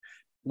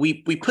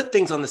we put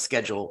things on the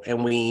schedule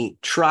and we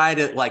try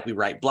to, like, we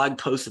write blog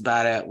posts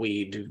about it,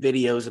 we do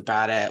videos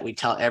about it, we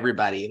tell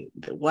everybody.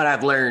 What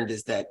I've learned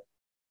is that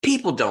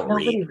people don't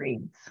Nobody read.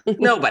 reads.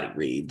 Nobody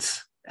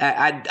reads.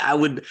 I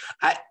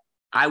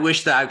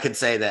wish that I could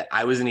say that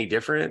I was any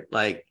different.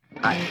 Like,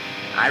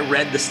 I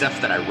read the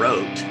stuff that I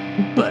wrote,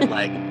 but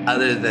like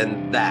other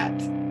than that,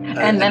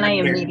 And then I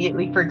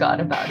immediately forgot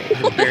about it.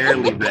 I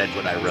barely read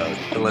what I wrote.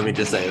 And let me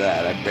just say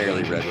that I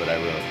barely read what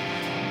I wrote.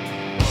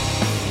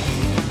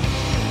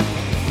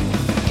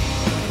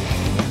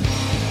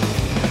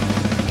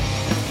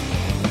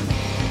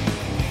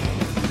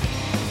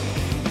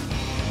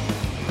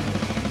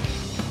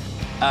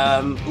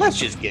 Let's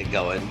just get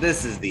going.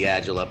 This is the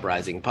Agile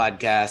Uprising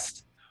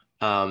podcast.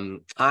 I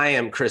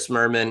am Chris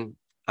Murman.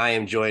 I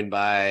am joined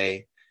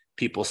by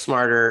people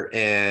smarter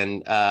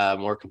and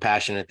more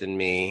compassionate than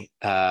me,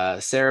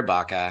 Sarah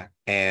Baca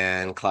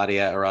and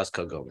Claudia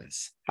Orozco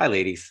Gomez. Hi,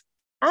 ladies.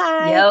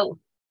 Hi. Yo.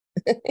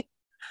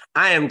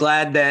 I am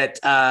glad that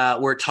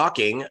we're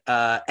talking,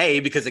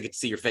 because I get to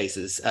see your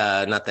faces.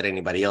 Not that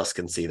anybody else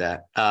can see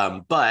that.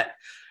 But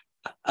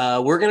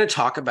we're going to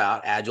talk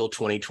about Agile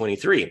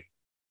 2023.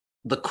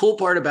 The cool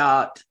part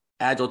about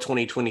Agile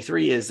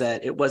 2023 is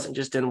that it wasn't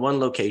just in one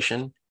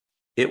location.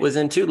 It was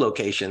in two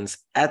locations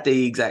at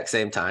the exact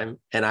same time.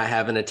 And I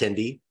have an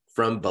attendee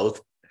from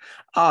both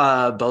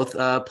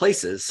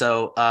places.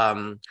 So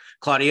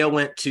Claudia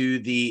went to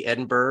the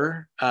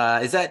Edinburgh.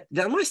 Am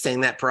I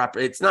saying that proper?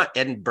 It's not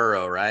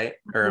Edinburgh, right?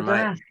 Or Don't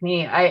ask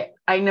me.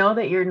 I know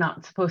that you're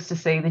not supposed to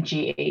say the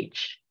GH.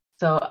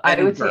 So Edinburgh.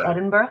 I would say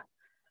Edinburgh.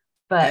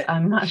 But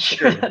I'm not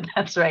sure that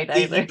that's right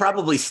either. You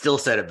probably still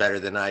said it better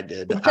than I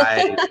did.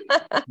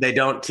 They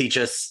don't teach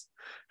us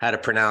how to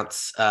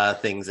pronounce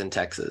things in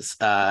Texas.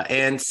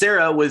 And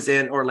Sarah was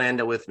in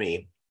Orlando with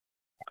me.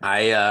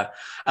 I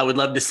would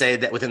love to say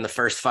that within the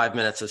first 5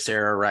 minutes of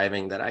Sarah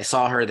arriving that I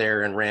saw her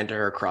there and ran to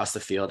her across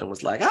the field and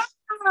was like,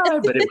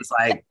 but it was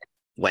like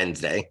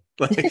Wednesday.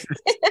 Like,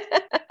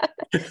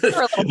 we're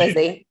a little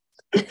busy.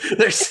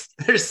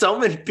 There's so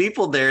many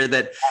people there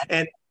that,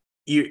 and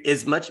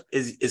as much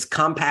as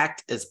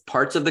compact as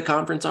parts of the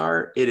conference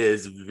are, it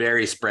is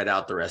very spread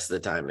out the rest of the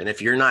time. And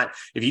if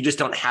you just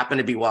don't happen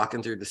to be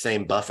walking through the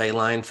same buffet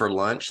line for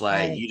lunch,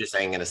 like right. You just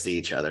ain't going to see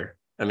each other.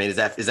 I mean, is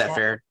that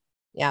fair?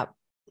 Yeah.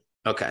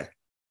 Okay.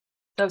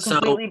 So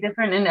completely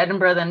different in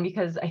Edinburgh then,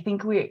 because I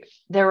think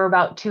there were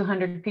about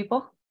 200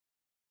 people.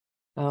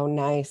 Oh,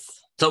 nice.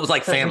 So it was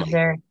like family.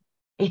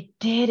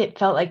 It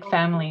felt like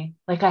family.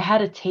 Like I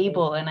had a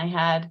table and I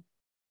had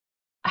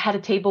a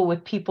table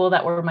with people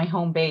that were my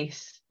home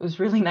base. It was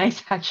really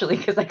nice, actually,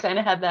 because I kind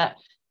of had that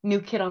new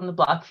kid on the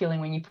block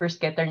feeling when you first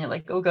get there and you're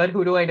like, oh God,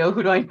 who do I know?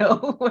 Who do I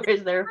know? Where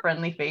is there a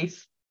friendly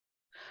face?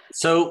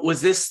 So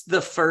was this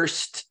the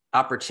first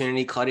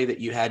opportunity, Claudia,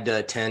 that you had to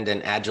attend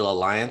an Agile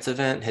Alliance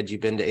event? Had you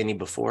been to any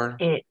before?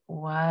 It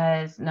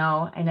was.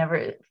 No,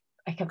 I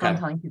kept on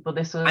telling people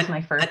this was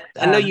my first.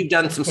 I know you've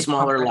done some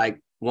smaller, conference. Like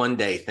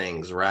one-day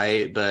things,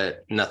 right?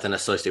 But nothing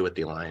associated with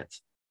the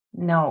Alliance.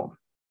 No.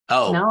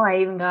 Oh no! I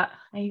even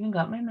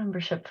got my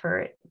membership for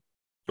it.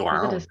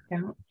 Wow, for the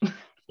discount.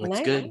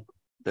 That's good.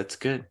 That's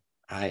good.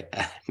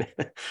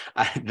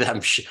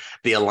 I'm sure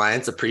the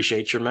Alliance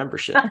appreciates your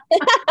membership.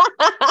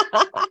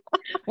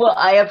 Well,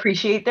 I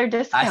appreciate their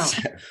discount.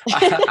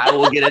 I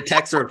will get a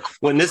text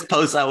when this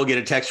posts. I will get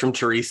a text from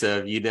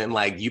Teresa. If you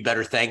didn't you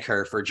better thank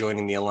her for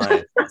joining the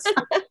Alliance.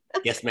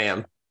 Yes,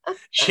 ma'am.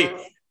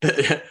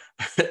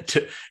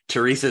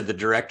 Teresa, the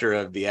director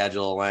of the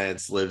Agile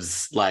Alliance,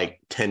 lives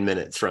like 10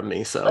 minutes from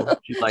me. So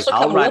she's like,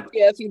 I'll ride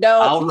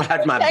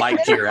my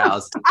bike to your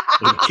house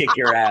and kick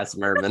your ass,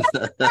 Murman.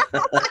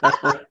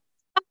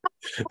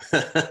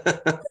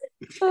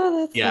 Oh,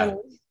 that's yeah. funny.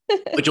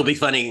 Which will be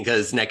funny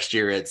because next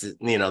year it's,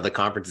 the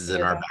conference is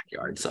in our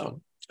backyard. So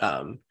there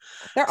are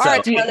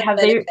a ton of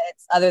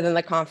benefits other than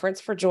the conference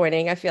for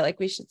joining. I feel like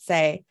we should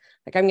say,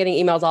 like, I'm getting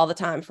emails all the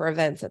time for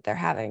events that they're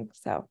having.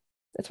 So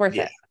it's worth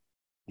it.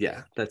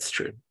 Yeah, that's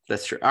true.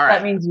 That's true. All right.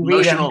 That means you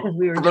read them because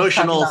we were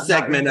promotional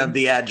segment of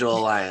the Agile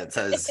Alliance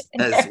as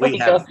we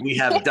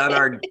have done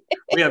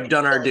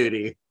our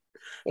duty.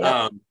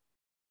 Yeah.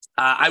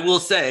 I will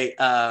say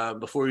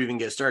before we even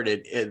get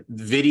started,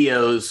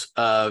 videos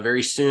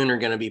very soon are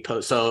going to be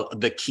posted. So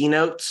the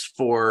keynotes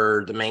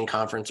for the main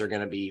conference are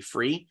going to be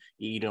free.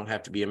 You don't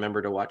have to be a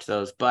member to watch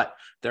those, but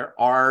there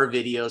are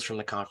videos from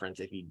the conference.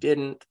 If you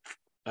didn't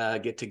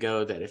get to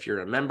go, that if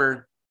you're a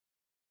member,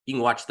 you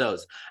can watch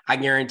those. I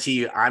guarantee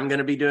you I'm going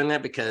to be doing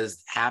that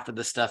because half of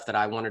the stuff that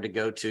I wanted to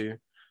go to,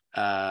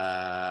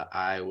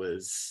 I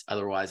was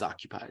otherwise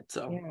occupied.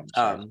 So,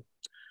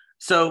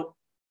 so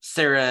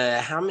Sarah,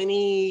 how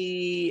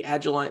many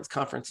Agile Alliance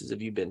conferences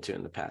have you been to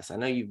in the past? I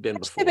know you've been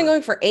before. I've been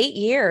going for 8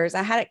 years.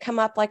 I had it come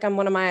up like on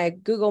one of my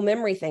Google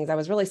memory things. I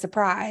was really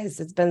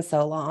surprised. It's been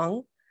so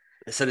long.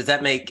 So does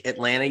that make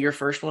Atlanta your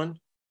first one?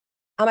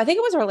 I think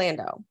it was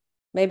Orlando.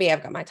 Maybe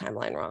I've got my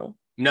timeline wrong.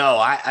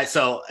 No,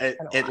 so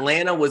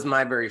Atlanta was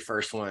my very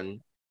first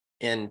one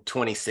in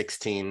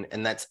 2016.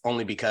 And that's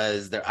only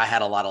because I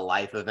had a lot of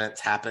life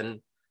events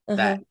happen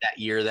that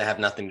year that have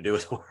nothing to do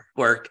with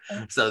work.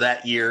 So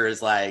that year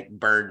is like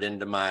burned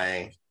into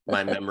my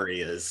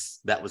memory. Is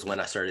that was when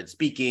I started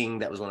speaking.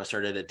 That was when I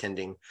started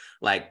attending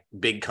like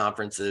big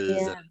conferences.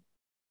 Yeah.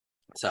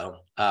 So,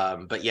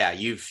 but yeah,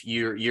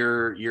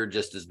 you're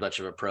just as much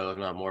of a pro, if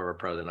not more of a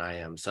pro than I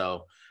am.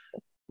 So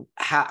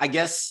I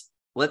guess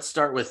let's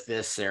start with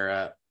this,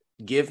 Sarah.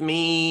 Give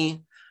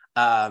me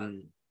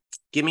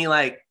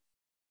like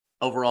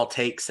overall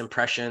takes,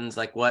 impressions,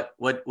 like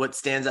what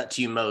stands out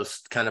to you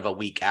most kind of a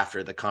week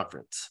after the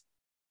conference?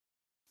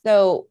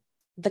 So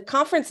the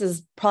conference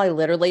is probably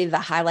literally the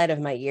highlight of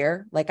my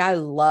year. Like I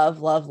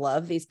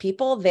love these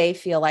people. They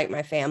feel like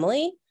my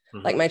family,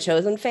 like my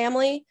chosen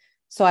family.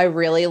 So I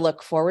really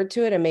look forward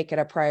to it and make it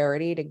a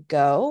priority to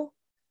go.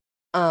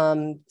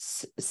 I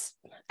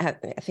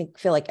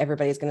feel like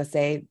everybody's going to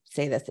say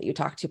this that you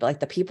talk to, but like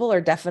the people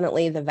are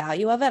definitely the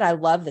value of it. I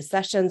love the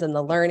sessions and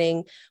the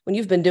learning. When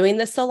you've been doing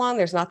this so long,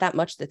 there's not that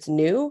much that's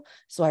new.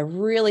 So I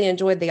really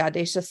enjoyed the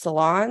Audacious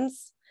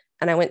Salons,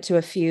 and I went to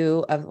a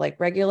few of like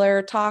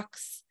regular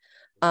talks.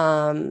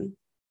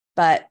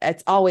 But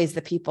it's always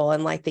the people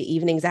and like the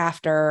evenings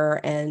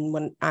after, and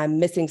when I'm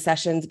missing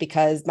sessions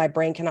because my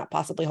brain cannot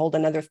possibly hold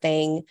another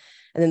thing.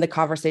 And then the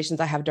conversations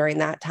I have during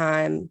that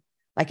time,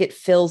 like it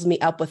fills me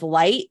up with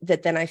light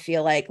that then I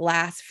feel like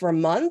lasts for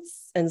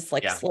months. And it's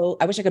like slow.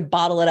 I wish I could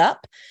bottle it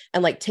up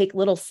and like take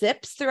little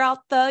sips throughout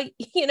the,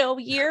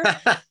 year.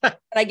 And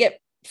I get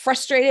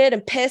frustrated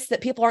and pissed that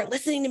people aren't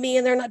listening to me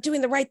and they're not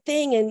doing the right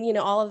thing. And,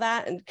 all of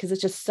that. And because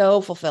it's just so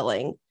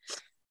fulfilling.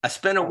 I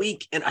spent a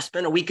week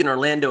in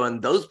Orlando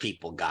and those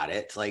people got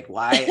it. Like,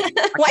 why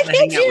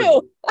can't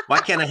you? Why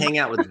can't I hang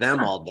out with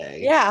them all day?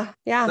 Yeah,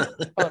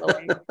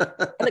 totally. And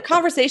the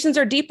conversations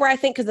are deeper, I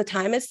think, because the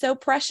time is so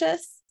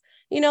precious.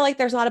 Like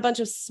there's not a bunch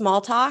of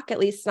small talk, at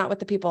least not with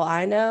the people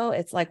I know.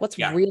 It's like, what's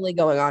really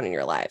going on in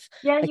your life?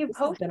 Yeah, like, you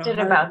posted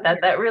about that.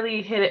 That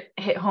really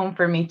hit home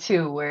for me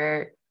too,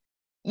 where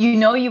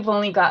you've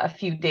only got a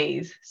few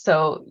days.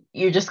 So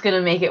you're just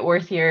gonna make it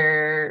worth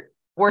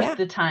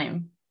the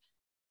time.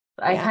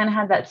 I kind of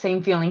had that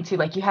same feeling too.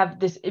 Like you have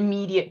this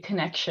immediate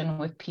connection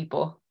with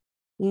people.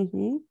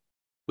 Mm-hmm.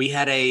 We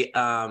had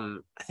I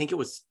think it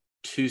was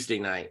Tuesday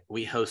night.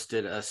 We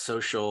hosted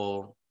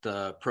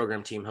the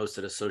program team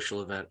hosted a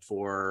social event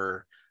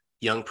for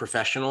young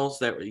professionals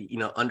that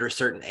were, under a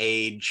certain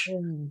age.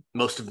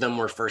 Most of them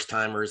were first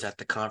timers at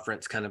the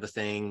conference, kind of a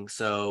thing.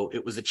 So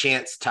it was a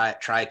chance to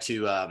try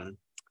to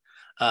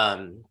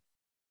kind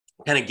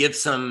of give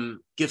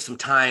some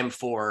time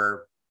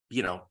for,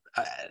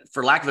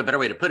 for lack of a better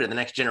way to put it, the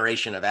next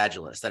generation of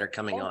Agilists that are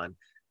coming on,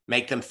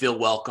 make them feel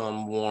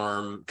welcome,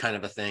 warm, kind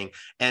of a thing.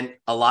 And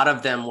a lot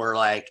of them were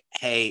like,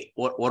 hey,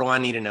 what do I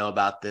need to know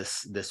about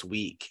this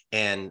week?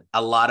 And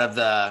a lot of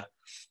the,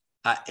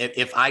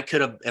 if I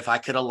could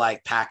have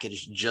like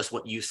packaged just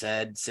what you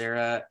said,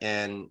 Sarah,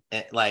 and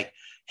like,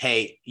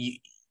 hey,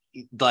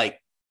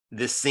 like,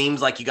 this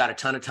seems like you got a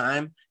ton of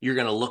time. You're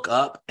going to look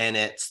up and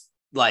it's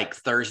like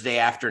Thursday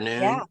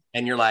afternoon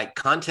and you're like,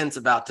 content's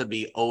about to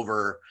be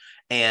over.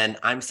 And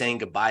I'm saying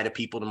goodbye to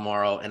people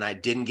tomorrow. And I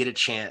didn't get a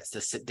chance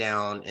to sit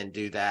down and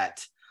do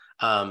that.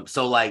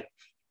 So like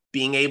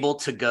being able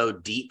to go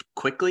deep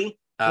quickly,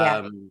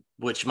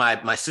 which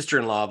my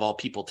sister-in-law of all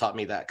people taught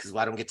me that, because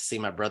I don't get to see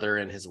my brother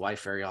and his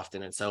wife very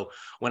often. And so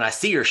when I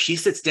see her, she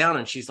sits down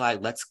and she's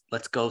like,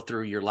 let's go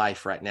through your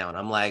life right now. And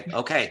I'm like,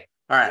 okay,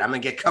 all right, I'm gonna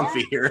get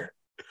comfy here.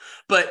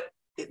 But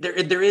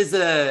there is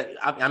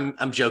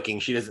I'm joking.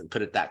 She doesn't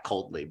put it that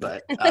coldly,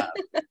 but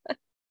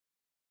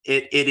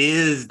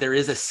there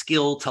is a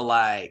skill to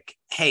like,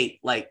 hey,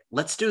 like,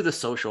 let's do the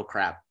social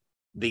crap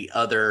the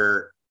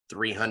other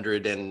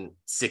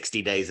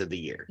 360 days of the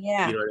year.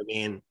 Yeah. You know what I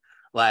mean?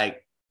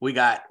 Like we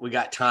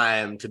got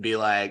time to be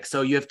like,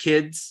 so you have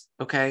kids,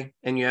 okay,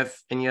 and you have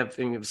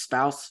a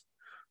spouse,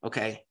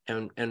 okay,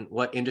 and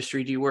what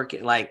industry do you work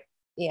in? Like,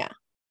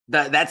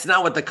 that's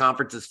not what the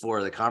conference is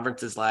for. The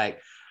conference is like,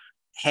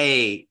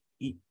 hey,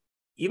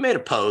 you made a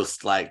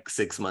post like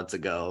 6 months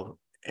ago,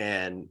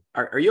 and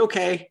are you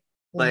okay?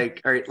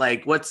 Like,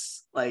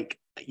 what's like,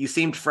 you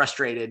seemed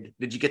frustrated.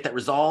 Did you get that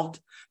resolved?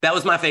 That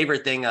was my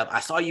favorite thing of,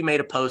 I saw you made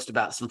a post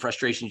about some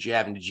frustrations you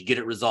have, and did you get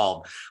it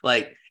resolved?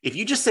 Like, if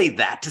you just say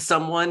that to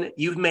someone,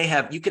 you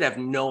could have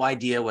no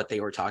idea what they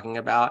were talking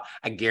about.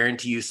 I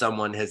guarantee you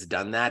someone has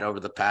done that over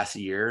the past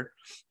year.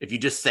 If you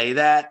just say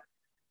that,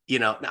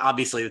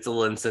 obviously it's a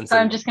little insensitive. So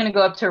I'm just going to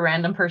go up to a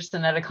random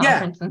person at a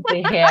conference and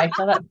say, hey, I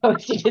saw that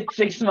post you did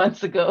 6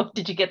 months ago.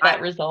 Did you get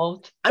that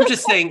resolved? I'm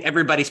just saying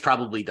everybody's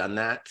probably done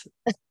that.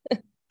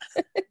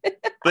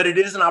 But it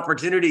is an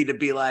opportunity to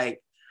be like,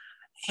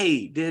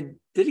 hey, did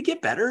it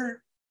get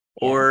better?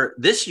 Yeah. Or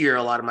this year,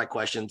 a lot of my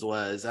questions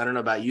was, I don't know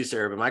about you,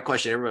 Sarah, but my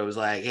question, everybody was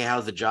like, hey,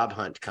 how's the job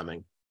hunt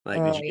coming?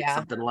 Like, did you get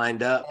something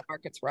lined up? The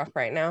market's rough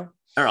right now.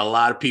 There are a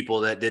lot of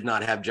people that did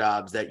not have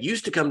jobs that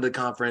used to come to the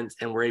conference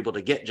and were able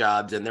to get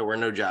jobs, and there were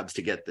no jobs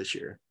to get this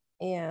year.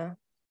 Yeah.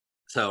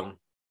 So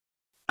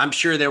I'm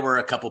sure there were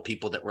a couple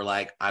people that were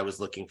like, I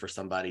was looking for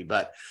somebody,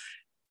 but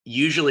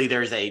usually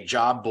there's a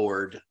job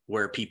board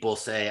where people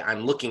say,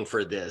 I'm looking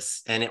for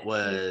this, and it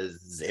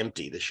was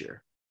empty this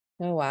year.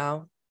 Oh,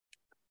 wow.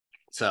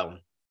 So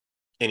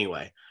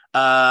anyway,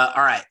 all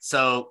right.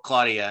 So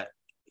Claudia,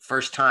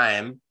 first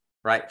time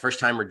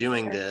we're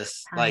doing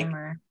this.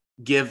 Timer. Like,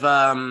 give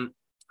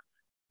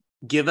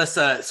us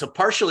so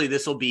partially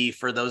this will be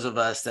for those of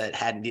us that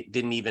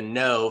didn't even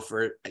know,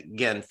 for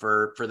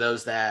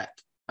those that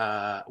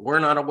were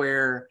not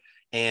aware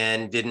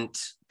and didn't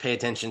pay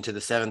attention to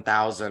the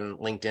 7,000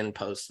 LinkedIn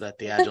posts that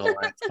the Agile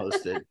Alliance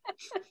posted.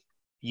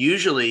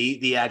 Usually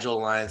the Agile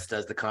Alliance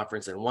does the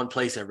conference in one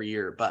place every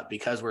year, but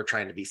because we're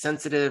trying to be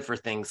sensitive for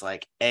things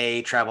like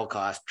travel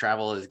cost,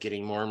 travel is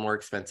getting more and more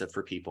expensive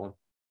for people.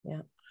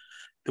 Yeah.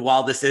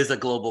 While this is a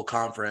global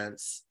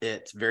conference,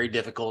 it's very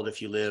difficult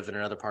if you live in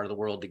another part of the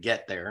world to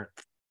get there.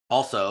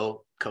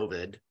 Also,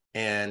 COVID,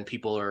 and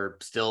people are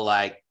still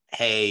like,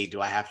 hey,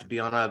 do I have to be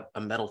on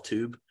a metal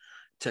tube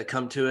to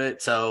come to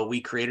it? So we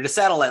created a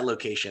satellite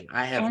location.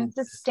 And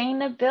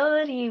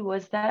sustainability,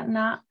 was that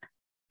not?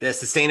 The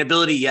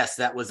sustainability, yes,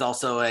 that was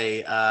also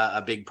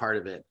a big part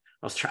of it.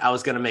 I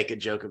was going to make a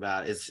joke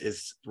about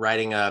is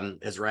riding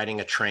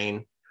a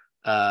train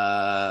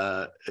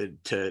from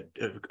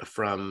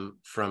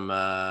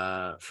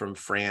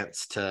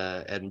France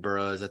to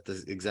Edinburgh. Is that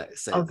the exact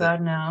same? Oh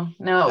God, no.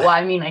 Well,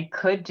 I mean, I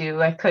could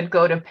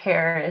go to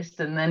Paris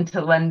and then to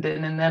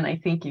London, and then I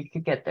think you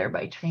could get there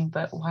by train,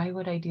 but why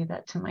would I do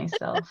that to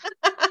myself?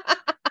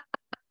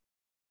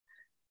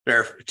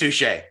 Fair,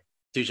 touche.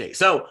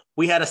 So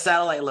we had a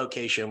satellite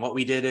location. What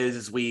we did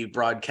is we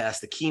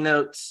broadcast the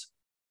keynotes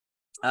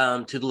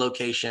to the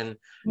location.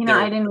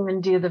 I didn't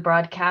even do the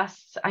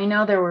broadcasts. I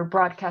know there were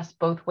broadcasts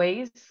both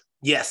ways.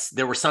 Yes,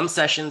 there were some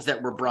sessions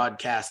that were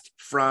broadcast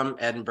from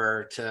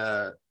Edinburgh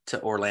to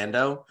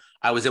Orlando.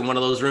 I was in one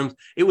of those rooms.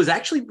 It was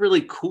actually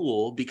really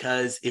cool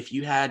because if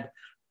you had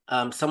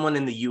someone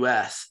in the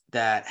US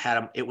that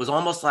had it was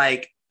almost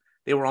like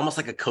they were almost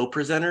like a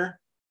co-presenter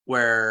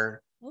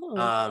where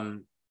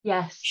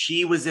yes,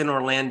 she was in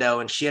Orlando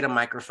and she had a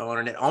microphone,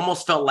 and it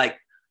almost felt like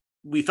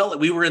we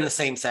were in the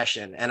same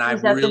session. And I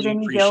really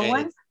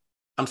appreciated it.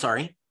 I'm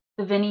sorry?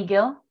 The Vinnie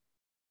Gill?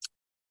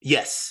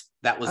 Yes,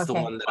 that was the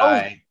one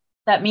that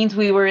that means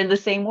we were in the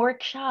same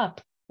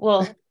workshop.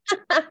 Well,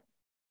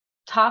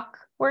 talk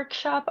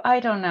workshop?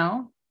 I don't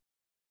know.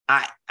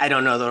 I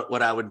don't know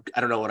what I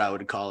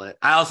would call it.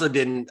 I also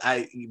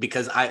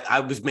because I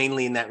was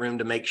mainly in that room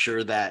to make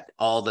sure that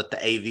all the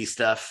AV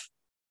stuff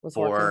was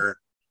for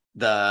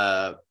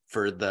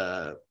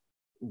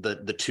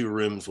the two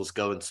rooms was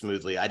going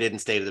smoothly. I didn't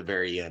stay to the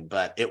very end,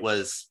 but it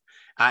was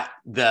I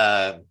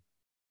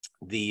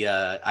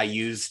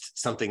used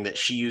something that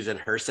she used in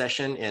her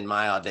session in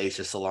my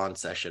Audacious Salon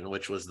session,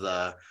 which was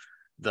the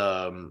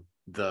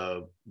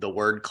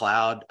word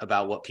cloud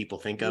about what people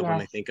think of when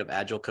they think of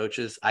Agile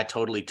coaches. I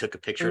totally took a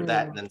picture of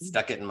that and then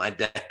stuck it in my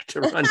deck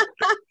to run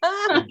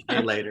a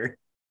day later.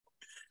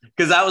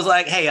 Because I was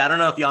like, hey, I don't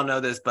know if y'all know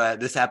this, but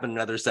this happened in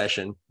another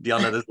session. Do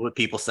y'all know this, what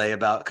people say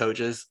about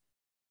coaches?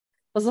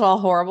 Was it all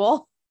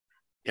horrible?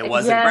 It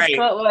wasn't great.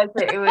 What was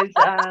it? It was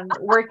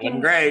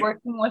working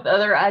with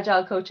other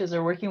Agile coaches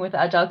or working with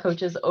Agile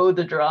coaches. Oh,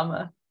 the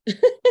drama.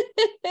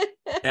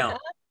 Now,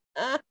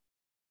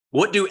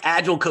 what do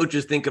Agile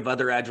coaches think of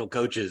other Agile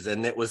coaches?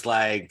 And it was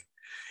like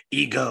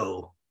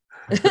ego.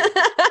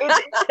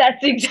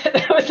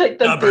 That was like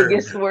the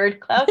biggest word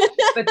cloud.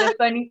 But the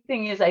funny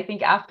thing is, I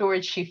think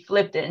afterwards she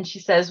flipped it and she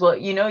says, well,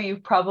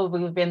 you've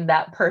probably been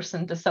that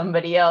person to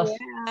somebody else. Yeah.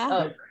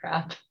 Oh,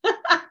 crap. Yep.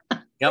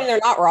 I mean, they're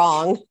not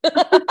wrong.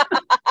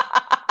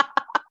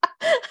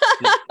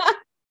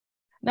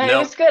 No, it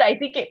was good. I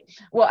think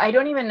I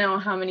don't even know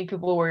how many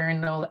people were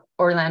in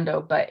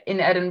Orlando, but in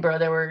Edinburgh,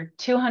 there were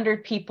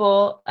 200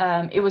 people.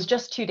 It was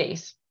just 2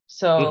 days.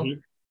 So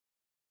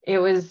it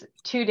was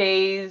 2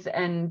 days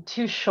and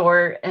too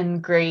short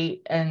and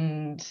great.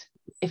 And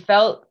it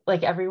felt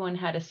like everyone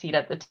had a seat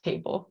at the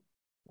table.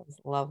 It was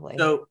lovely.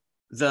 So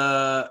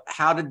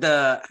how did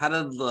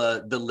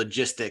the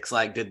logistics,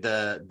 like did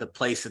the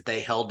place that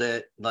they held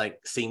it like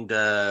seem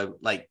to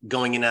like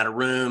going in and out of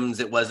rooms?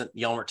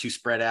 Y'all weren't too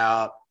spread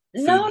out.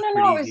 No,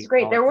 it was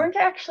great. There weren't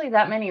actually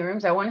that many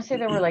rooms. I want to say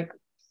there were like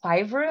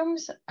 5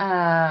 rooms.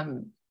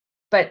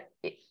 But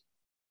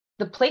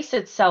the place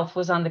itself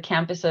was on the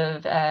campus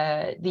of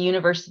the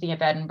University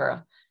of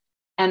Edinburgh,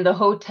 and the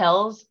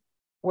hotels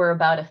were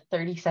about a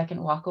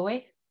 30-second walk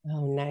away.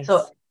 Oh, nice.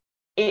 So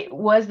it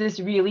was this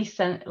really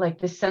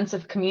this sense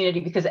of community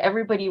because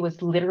everybody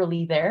was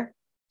literally there.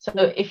 So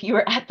if you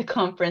were at the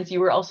conference, you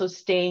were also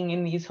staying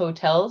in these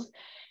hotels.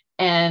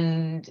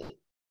 And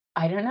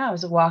I don't know, I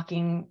was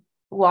walking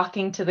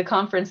to the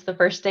conference the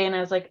first day and I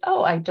was like,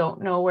 oh, I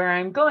don't know where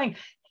I'm going.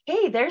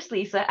 Hey, there's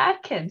Lisa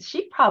Atkins.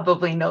 She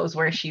probably knows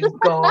where she's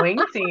going,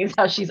 seeing as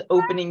how she's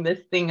opening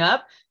this thing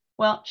up.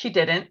 Well, she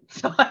didn't.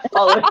 So I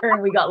followed her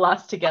and we got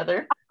lost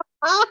together.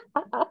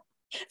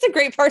 It's a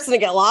great person to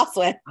get lost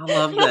with. I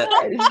love that.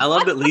 I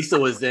love that Lisa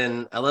was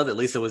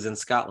in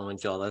Scotland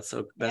with y'all. That's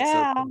so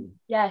cool.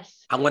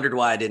 Yes. I wondered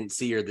why I didn't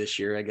see her this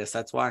year. I guess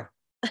that's why.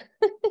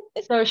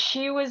 So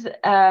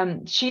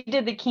she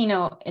did the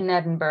keynote in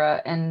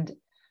Edinburgh, and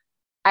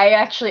I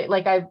actually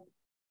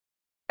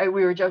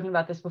we were joking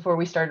about this before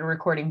we started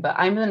recording, but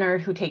I'm the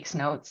nerd who takes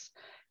notes,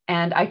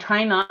 and I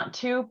try not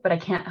to, but I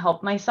can't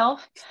help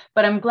myself.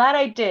 But I'm glad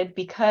I did,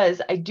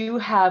 because I do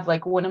have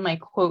like one of my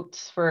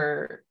quotes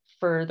for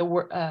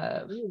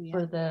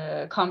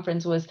the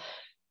conference was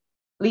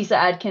Lisa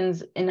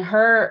Adkins in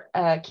her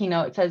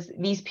keynote. It says,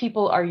 "These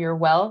people are your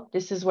well.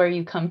 This is where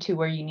you come to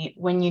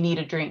when you need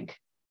a drink."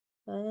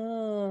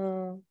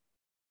 Oh.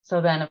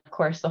 So then, of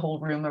course, the whole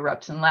room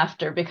erupts in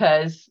laughter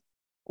because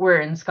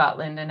we're in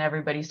Scotland and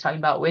everybody's talking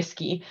about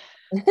whiskey.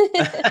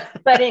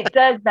 But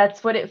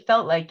that's what it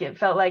felt like. It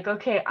felt like,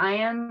 okay, I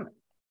am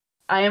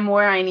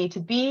where I need to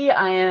be.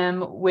 I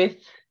am with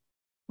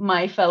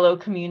my fellow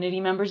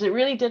community members. It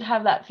really did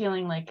have that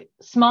feeling, like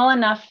small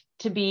enough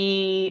to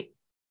be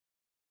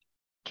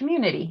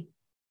community.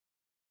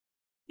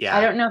 Yeah.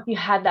 I don't know if you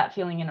had that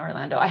feeling in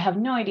Orlando. I have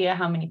no idea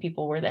how many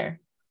people were there.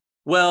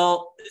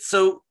 Well,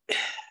 so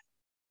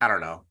I don't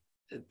know.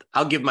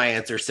 I'll give my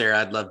answer, Sarah.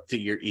 I'd love to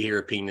hear your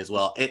opinion as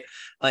well. It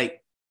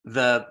like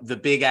the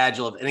big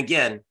Agile, and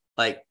again,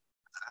 like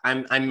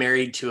I'm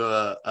married to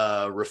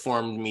a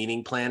reformed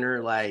meeting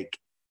planner. Like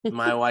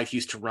my wife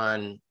used to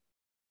run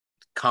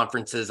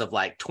conferences of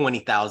like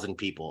 20,000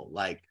 people,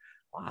 like,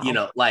 Wow. you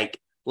know, like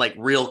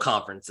real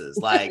conferences,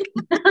 like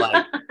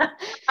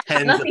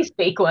tens not of, these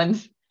fake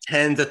ones.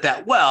 Tens of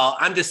that. Well,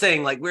 I'm just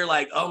saying, like, we're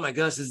like, oh my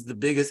gosh, this is the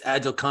biggest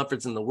Agile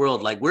conference in the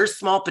world. Like, we're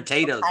small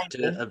potatoes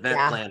to event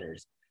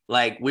planners.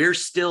 Like, we're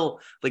still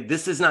like,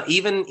 this is not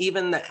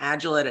even the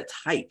Agile at its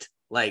height,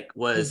 like,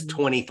 was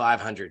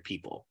 2,500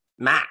 people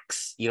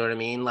max. You know what I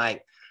mean?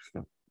 Like,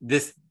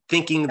 this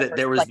thinking that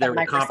there was like a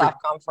Microsoft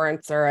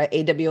conference or a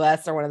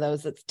AWS or one of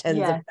those that's tens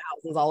of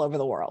thousands all over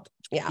the world.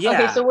 Yeah.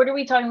 Okay, so what are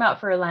we talking about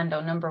for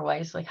Orlando number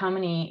wise? Like how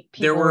many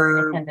people there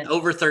were in attendance?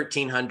 Over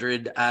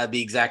 1,300.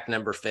 The exact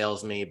number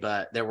fails me,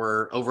 but there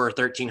were over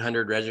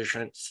 1,300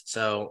 registrants.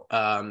 So,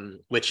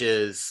 which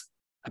is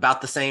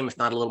about the same, if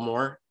not a little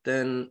more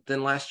than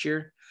last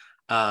year.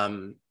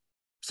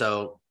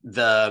 So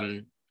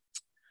the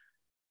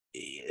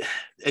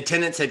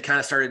attendance had kind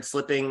of started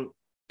slipping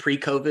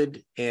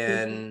pre-COVID,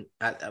 and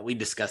we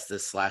discussed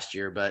this last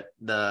year, but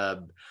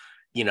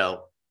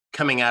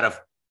coming out of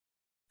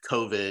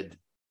COVID,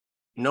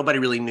 nobody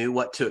really knew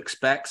what to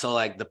expect. So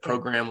like the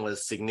program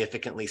was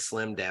significantly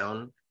slimmed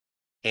down,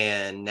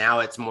 and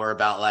now it's more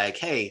about like,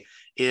 hey,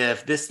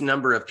 if this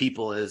number of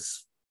people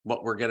is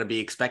what we're going to be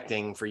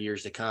expecting for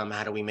years to come,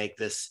 how do we make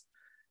this,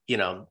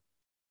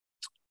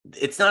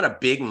 it's not a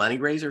big money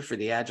raiser for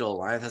the Agile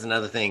Alliance. That's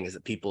another thing, is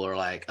that people are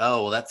like,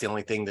 oh, well, that's the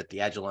only thing that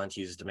the Agile Alliance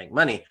uses to make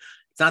money.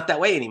 It's not that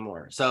way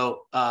anymore.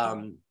 So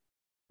the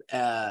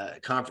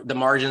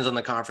margins on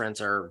the conference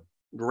are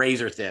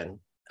razor thin,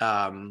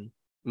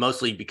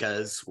 mostly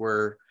because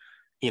we're,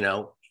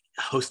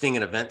 hosting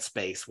an event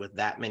space with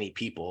that many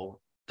people.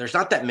 There's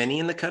not that many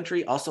in the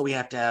country. Also, we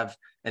have to have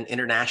an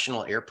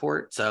international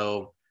airport.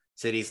 So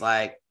cities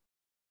like,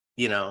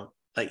 it's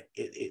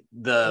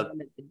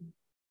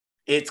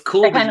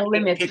cool. That kind of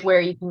limits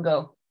where you can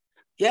go.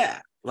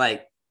 Yeah.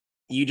 Like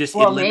you just,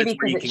 well, maybe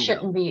because it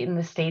shouldn't be in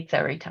the States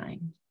every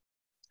time.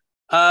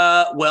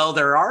 Well,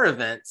 there are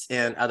events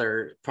in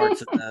other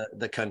parts of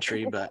the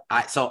country, but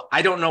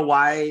I don't know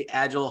why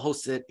Agile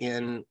hosts it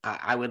in.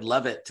 I would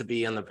love it to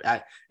be on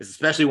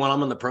especially when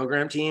I'm on the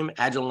program team.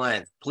 Agile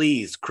Alliance,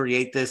 please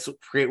create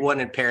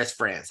one in Paris,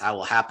 France. I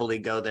will happily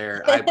go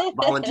there. I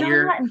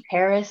volunteer. Not in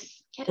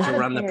Paris. Get out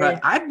of Paris.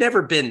 I've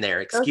never been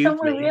there. Excuse me. Go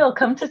somewhere real.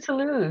 Come to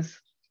Toulouse.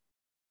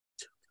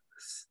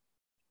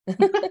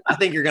 I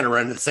think you're going to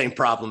run into the same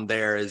problem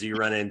there as you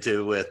run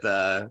into with.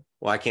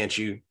 Why can't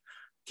you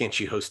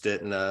host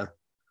it in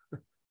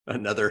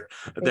another?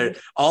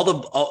 All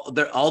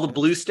the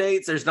blue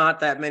states. There's not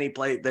that many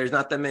There's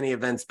not that many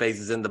event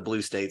spaces in the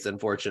blue states,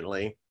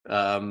 unfortunately.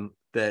 With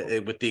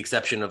the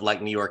exception of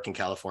like New York and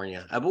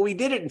California. But we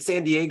did it in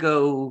San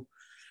Diego.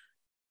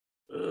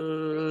 It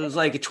was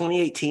like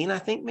 2018, I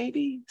think,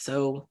 maybe.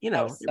 So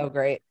so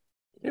great.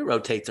 It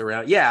rotates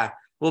around. Yeah,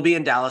 we'll be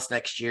in Dallas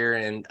next year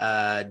and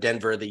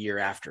Denver the year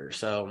after.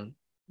 So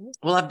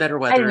we'll have better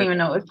weather. I didn't even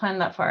know it was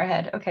planned that far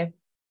ahead. Okay.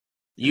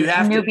 You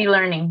have to be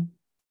learning.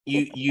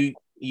 You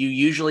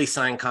usually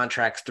sign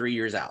contracts 3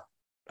 years out.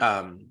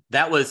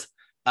 That was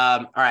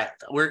all right.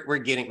 We're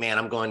getting, man,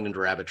 I'm going into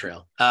rabbit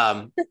trail.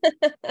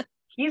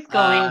 He's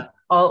going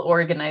all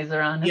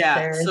organizer on us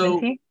there, so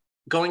isn't he?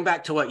 Going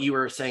back to what you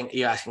were saying,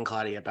 you asking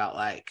Claudia about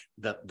like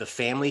the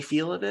family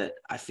feel of it.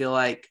 I feel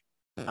like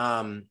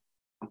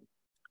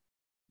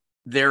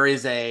there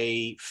is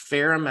a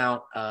fair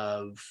amount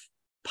of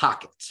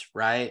pockets,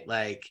 right?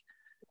 Like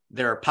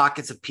there are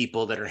pockets of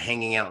people that are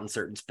hanging out in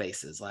certain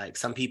spaces. Like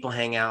some people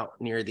hang out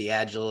near the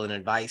Agile and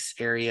advice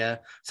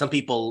area. Some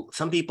people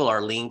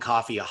are lean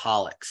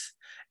coffeeaholics,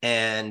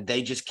 and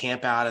they just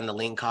camp out in the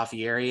lean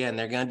coffee area, and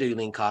they're going to do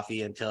lean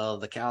coffee until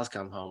the cows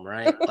come home,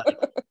 right? Like,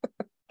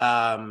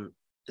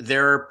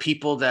 there are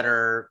people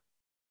that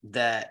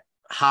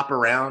hop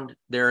around.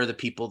 There are the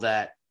people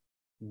that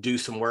do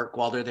some work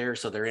while they're there.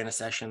 So they're in a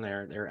session,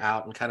 they're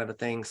out and kind of a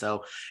thing.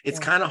 So it's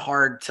kind of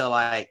hard to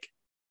like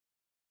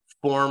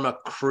form a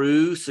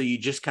crew. So you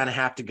just kind of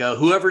have to go,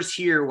 whoever's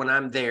here when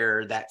I'm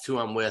there, that's who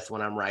I'm with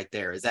when I'm right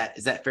there. Is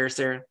that fair,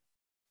 Sarah?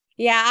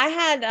 Yeah, I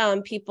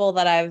had people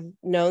that I've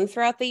known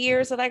throughout the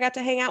years that I got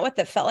to hang out with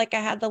that felt like I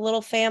had the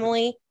little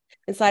family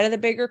inside of the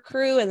bigger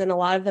crew. And then a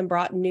lot of them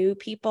brought new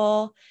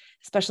people,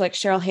 especially like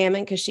Cheryl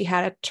Hammond, because she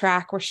had a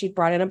track where she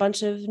brought in a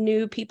bunch of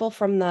new people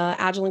from the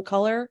Agile and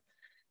Color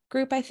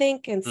group, I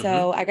think. And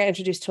so I got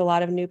introduced to a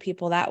lot of new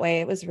people that way.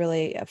 It was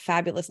really a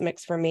fabulous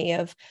mix for me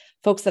of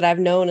folks that I've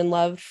known and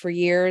loved for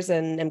years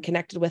and am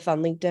connected with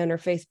on LinkedIn or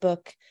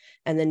Facebook,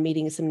 and then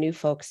meeting some new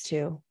folks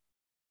too.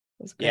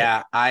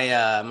 Yeah,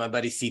 my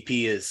buddy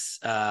CP is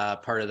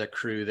part of the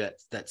crew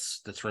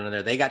that's running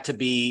there. They got to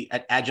be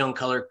at Agile and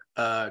Color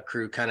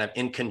crew kind of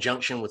in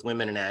conjunction with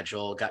Women in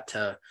Agile, got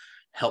to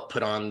help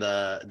put on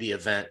the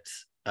event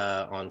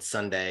on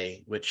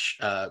Sunday, which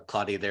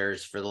Claudia,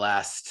 there's for the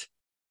last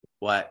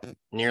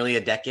nearly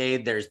a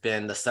decade, there's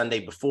been the Sunday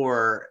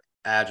before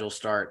Agile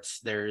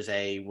starts, there's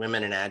a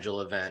Women in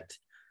Agile event.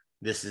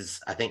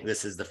 I think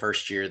this is the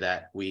first year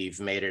that we've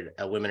made it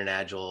a Women in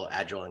Agile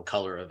and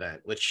Color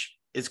event, which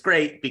is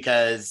great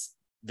because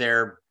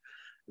their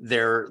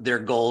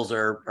goals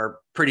are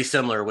pretty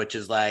similar, which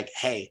is like,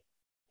 hey,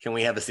 can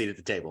we have a seat at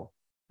the table?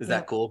 Is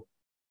that cool?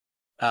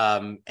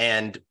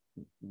 And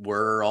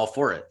we're all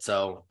for it.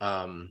 So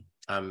I'm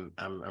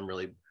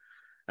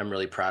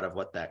really proud of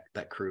what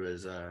that crew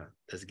is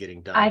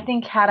getting done. I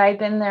think had I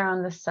been there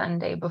on the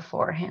Sunday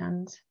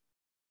beforehand,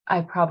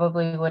 I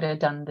probably would have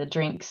done the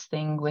drinks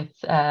thing with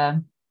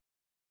John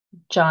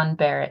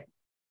Barrett.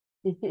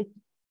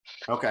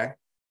 Okay.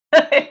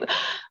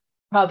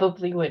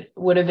 Probably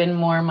would have been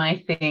more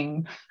my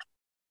thing.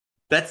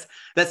 That's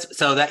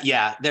so that,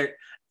 yeah, there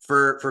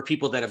for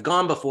people that have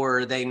gone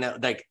before, they know,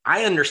 like,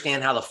 I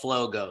understand how the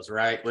flow goes,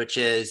 right? Which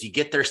is you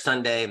get there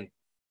Sunday,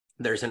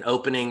 there's an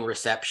opening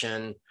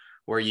reception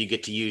where you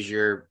get to use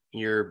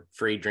your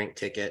free drink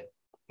ticket.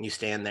 You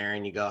stand there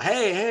and you go,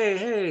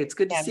 hey, it's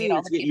good to see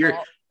you.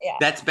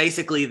 That's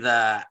basically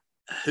the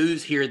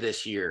who's here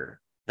this year.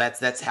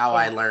 That's how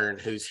I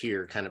learned who's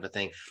here kind of a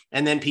thing.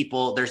 And then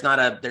people, there's not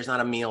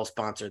a meal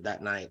sponsored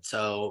that night.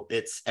 So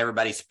it's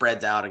everybody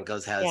spreads out and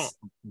has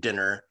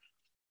dinner.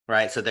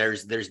 Right. So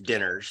there's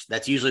dinners.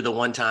 That's usually the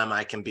one time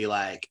I can be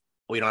like,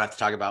 we don't have to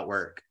talk about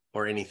work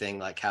or anything,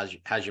 like how's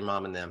your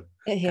mom and them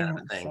kind of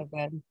a thing. So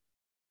good.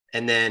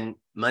 And then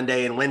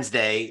Monday and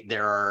Wednesday,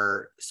 there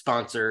are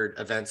sponsored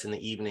events in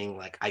the evening,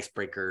 like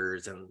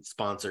icebreakers and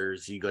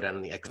sponsors. You go down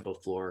on the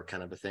expo floor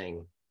kind of a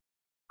thing.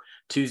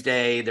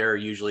 Tuesday, there are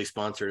usually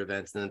sponsored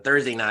events. And then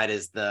Thursday night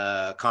is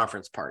the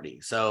conference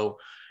party. So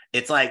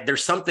it's like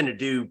there's something to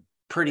do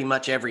pretty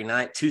much every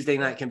night. Tuesday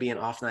night can be an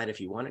off night if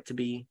you want it to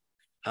be.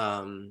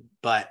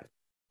 But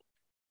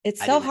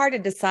it's so hard to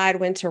decide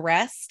when to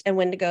rest and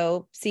when to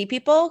go see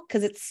people,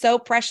 because it's so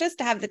precious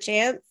to have the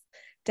chance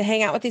to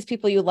hang out with these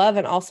people you love.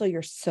 And also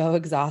you're so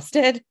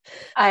exhausted.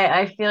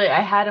 I feel like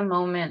I had a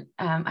moment.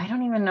 I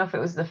don't even know if it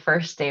was the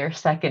first day or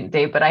second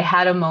day, but I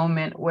had a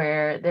moment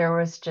where there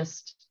was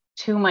just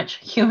too much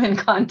human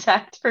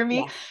contact for me.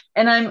 Yeah.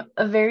 And I'm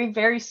a very,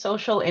 very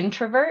social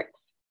introvert.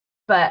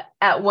 But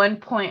at one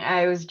point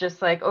I was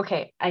just like,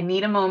 okay, I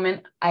need a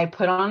moment. I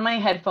put on my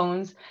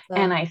headphones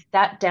and I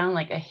sat down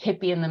like a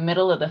hippie in the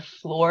middle of the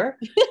floor.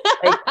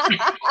 Like,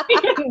 I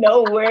didn't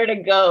know where to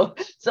go.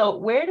 So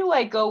where do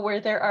I go where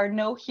there are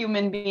no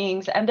human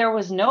beings? And there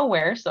was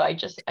nowhere. So I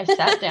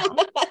sat down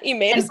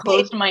and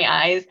closed my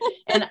eyes.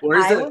 And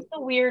I was the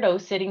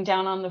weirdo sitting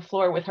down on the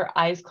floor with her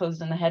eyes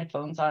closed and the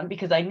headphones on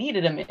because I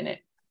needed a minute.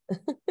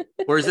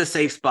 Where's a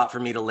safe spot for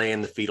me to lay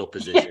in the fetal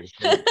position?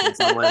 Can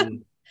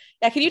someone...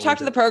 Yeah, can you talk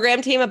to the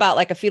program team about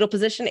like a fetal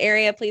position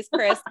area, please,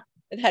 Chris?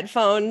 With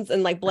headphones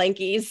and like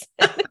blankies.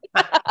 It's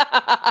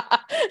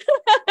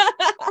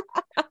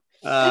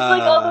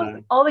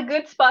like all the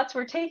good spots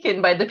were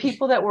taken by the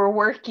people that were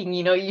working.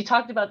 You know, you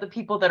talked about the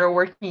people that are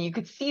working. You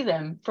could see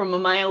them from a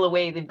mile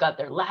away. They've got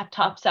their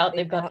laptops out.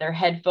 They've got their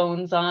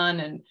headphones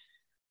on, and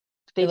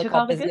they took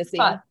all the good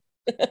spots.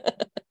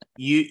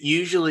 You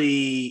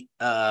usually,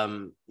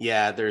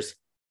 there's,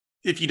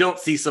 if you don't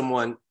see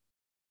someone,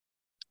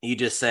 you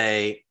just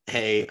say,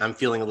 hey, I'm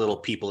feeling a little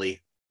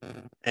people-y.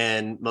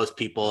 And most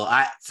people,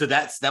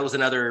 that was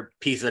another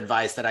piece of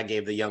advice that I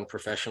gave the young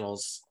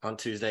professionals on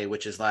Tuesday,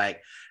 which is like,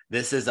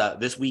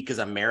 this week is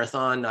a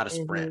marathon, not a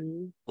sprint.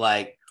 Mm-hmm.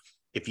 Like,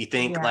 if you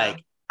think I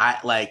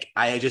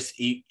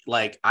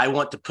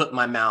want to put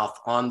my mouth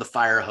on the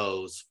fire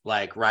hose,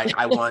 like, right.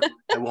 I want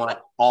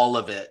all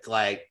of it.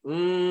 Like, you're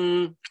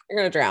going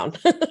to drown.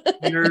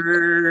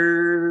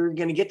 You're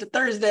going to get to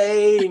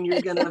Thursday and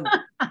you're going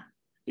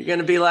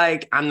to be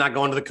like, I'm not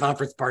going to the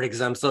conference party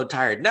because I'm so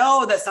tired.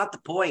 No, that's not the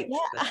point. Yeah.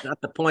 That's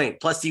not the point.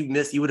 Plus you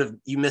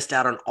missed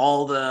out on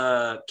all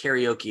the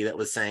karaoke that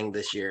was sang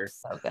this year.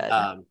 So good.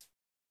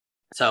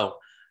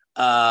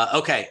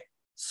 Okay.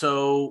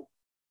 So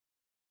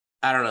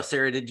I don't know,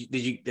 Sarah, did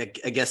you,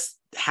 I guess,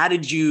 how do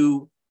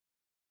you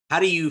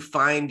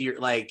find your,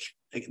 like,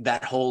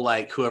 that whole,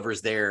 like,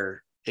 whoever's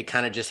there, it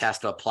kind of just has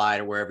to apply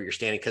to wherever you're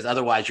standing, because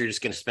otherwise you're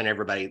just going to spend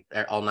everybody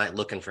all night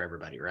looking for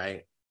everybody,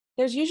 right?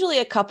 There's usually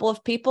a couple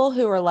of people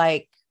who are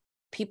like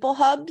people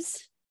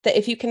hubs that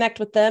if you connect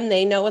with them,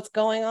 they know what's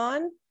going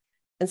on.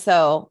 And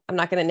so I'm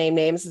not going to name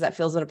names because that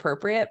feels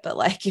inappropriate, but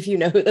like, if you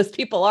know who those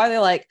people are,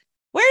 they're like,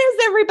 where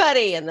is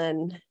everybody? And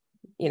then,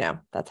 you know,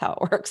 that's how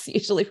it works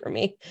usually for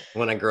me.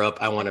 When I grow up,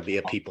 I want to be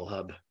a people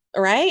hub.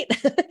 Right?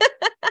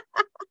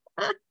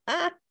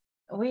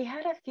 We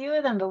had a few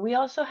of them, but we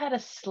also had a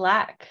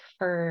Slack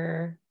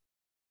for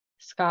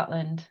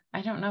Scotland.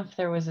 I don't know if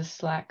there was a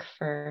Slack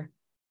for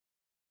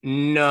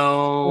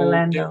No.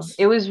 Orlando.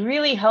 It was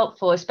really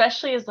helpful,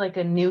 especially as like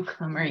a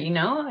newcomer, you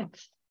know, it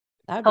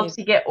helps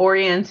you get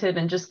oriented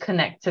and just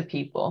connect to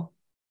people.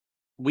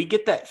 We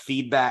get that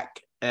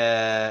feedback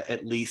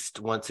at least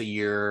once a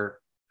year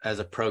as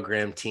a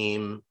program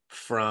team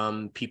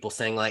from people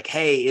saying like,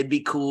 hey, it'd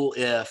be cool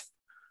if,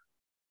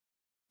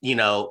 you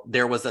know,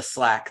 there was a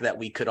Slack that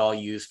we could all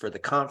use for the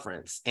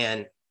conference.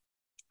 And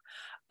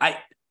I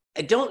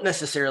don't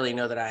necessarily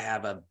know that I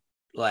have a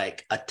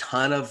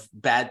ton of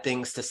bad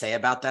things to say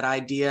about that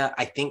idea.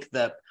 I think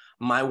that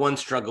my one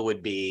struggle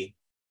would be,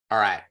 all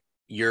right,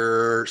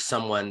 you're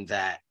someone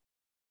that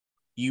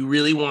you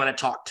really want to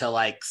talk to,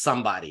 like,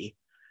 somebody,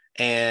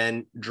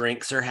 and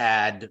drinks are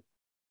had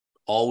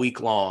all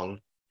week long.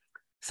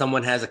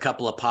 Someone has a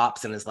couple of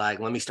pops and is like,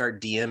 let me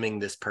start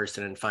DMing this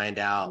person and find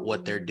out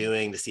what they're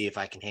doing to see if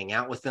I can hang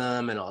out with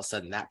them. And all of a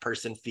sudden that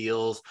person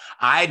feels,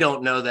 I don't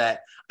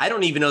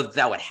even know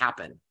that would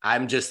happen.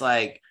 I'm just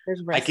like,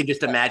 I can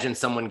just imagine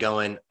someone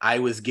going, I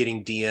was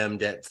getting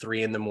DM'd at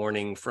 3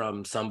 a.m.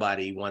 from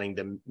somebody wanting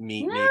to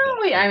meet me.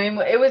 I mean,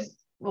 it was,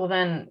 well,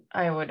 then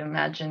I would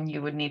imagine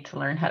you would need to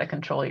learn how to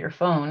control your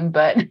phone,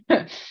 but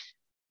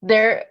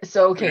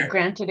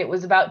granted, it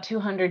was about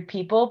 200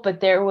 people,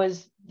 but there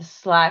was the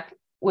Slack,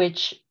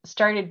 which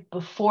started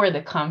before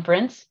the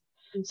conference.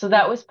 So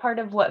that was part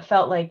of what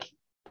felt like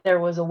there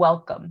was a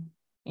welcome,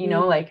 you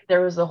know, like there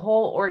was a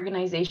whole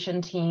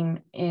organization team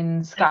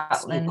in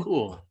Scotland. That's so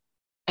cool.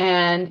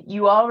 And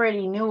you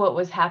already knew what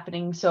was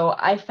happening. So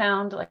I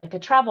found like a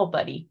travel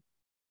buddy.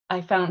 I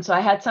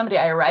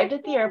arrived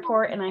at the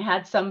airport and I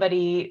had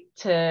somebody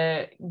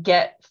to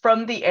get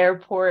from the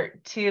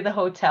airport to the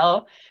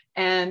hotel.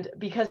 And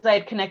because I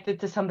had connected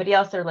to somebody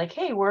else, they're like,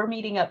 hey, we're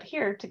meeting up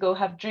here to go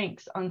have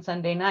drinks on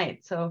Sunday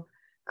night. So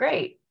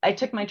great. I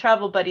took my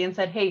travel buddy and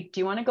said, hey, do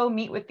you want to go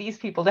meet with these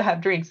people to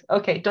have drinks?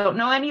 Okay, don't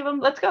know any of them.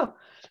 Let's go.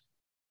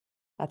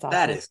 That's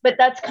awesome.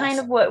 That's kind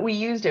of what we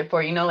used it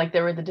for, you know, like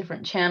there were the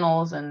different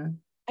channels. And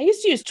I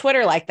used to use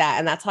Twitter like that.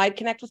 And that's how I'd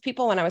connect with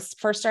people when I was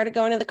first started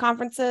going to the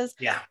conferences.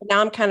 Yeah. But now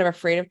I'm kind of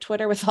afraid of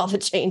Twitter with all the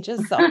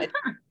changes. So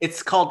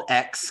it's called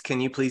X. Can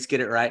you please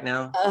get it right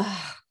now?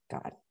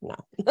 God, no.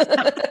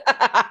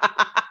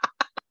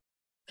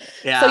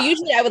 Yeah. So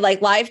usually I would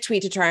like live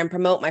tweet to try and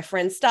promote my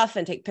friend's stuff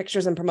and take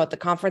pictures and promote the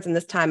conference. And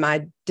this time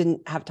I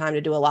didn't have time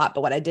to do a lot,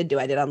 but what I did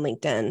on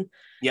LinkedIn.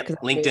 Yep.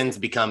 LinkedIn's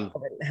become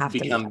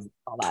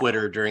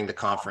Twitter during the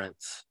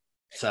conference.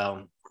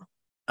 So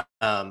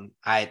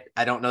I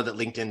don't know that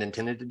LinkedIn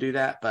intended to do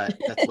that, but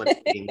that's what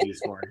it's being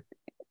used for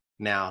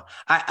now.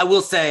 I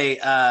will say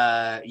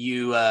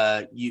you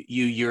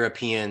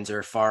Europeans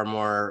are far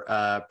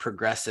more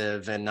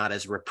progressive and not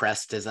as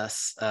repressed as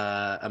us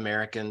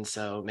Americans.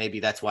 So maybe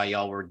that's why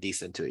y'all were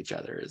decent to each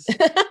other.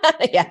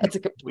 Yeah, that's a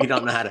good point. We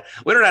don't know how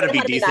to be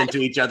decent to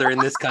each other in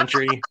this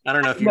country. I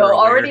don't know if you're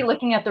already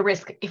looking at the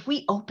risk. If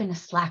we open a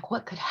Slack,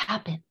 what could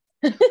happen?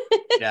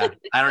 Yeah,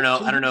 I don't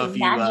know if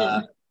you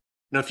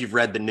know if you've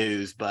read the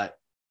news, but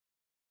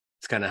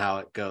it's kind of how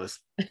it goes.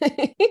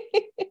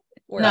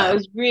 No, it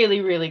was really,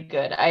 really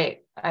good. I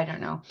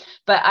don't know,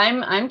 but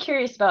I'm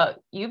curious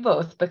about you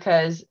both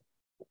because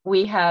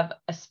we have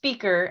a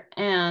speaker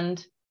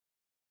and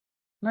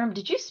Murman,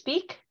 did you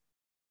speak?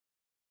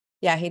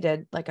 Yeah, he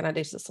did, like an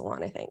audacious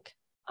salon, I think.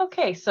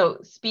 Okay, so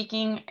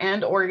speaking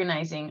and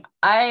organizing.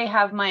 I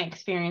have my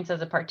experience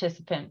as a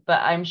participant,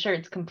 but I'm sure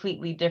it's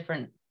completely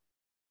different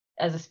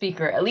as a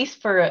speaker, at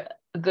least for a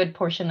good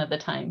portion of the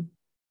time.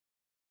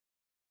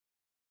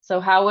 So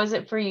how was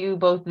it for you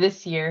both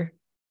this year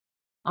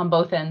on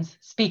both ends,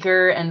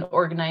 speaker and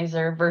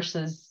organizer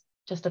versus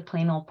just a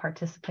plain old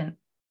participant?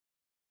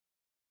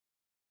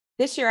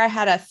 This year I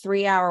had a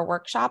 3-hour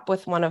workshop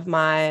with one of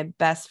my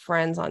best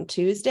friends on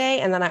Tuesday.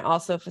 And then I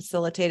also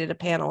facilitated a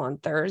panel on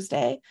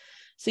Thursday.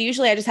 So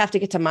usually I just have to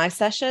get to my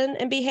session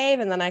and behave,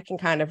 and then I can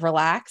kind of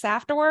relax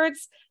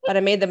afterwards. But I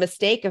made the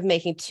mistake of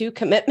making 2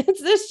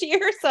 commitments this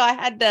year. So I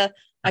had to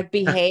like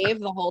behave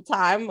the whole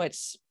time,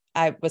 which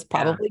I was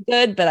probably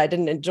good, but I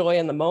didn't enjoy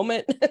in the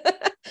moment.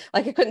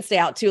 Like I couldn't stay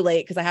out too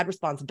late because I had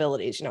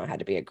responsibilities. You know, I had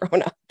to be a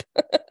grown up.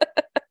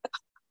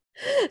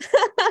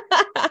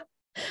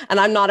 And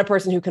I'm not a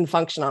person who can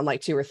function on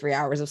like 2 or 3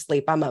 hours of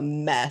sleep. I'm a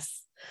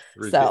mess.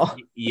 So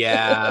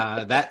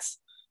yeah, that's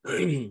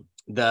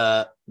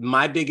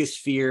my biggest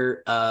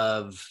fear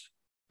of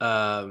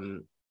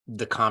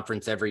the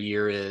conference every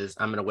year is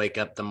I'm going to wake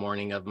up the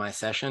morning of my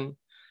session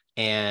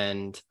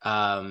and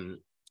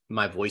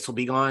my voice will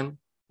be gone.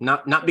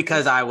 Not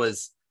because I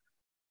was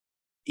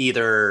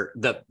either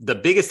the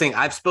biggest thing.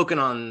 I've spoken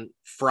on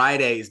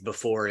Fridays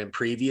before in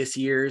previous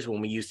years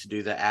when we used to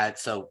do the ad.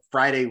 So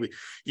Friday we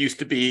used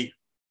to be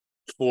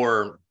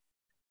for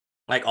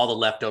like all the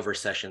leftover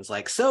sessions,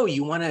 like, so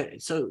you want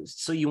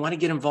to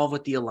get involved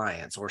with the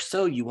Alliance, or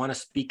so you want to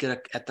speak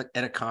at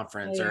a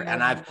conference,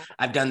 and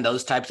I've done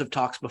those types of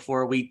talks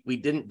before. We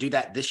didn't do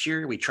that this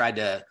year. We tried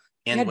to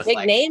end with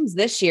big names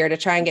this year to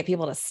try and get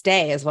people to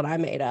stay is what I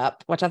made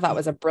up, which I thought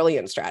was a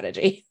brilliant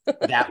strategy.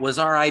 That was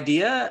our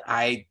idea.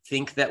 I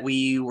think that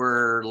we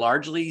were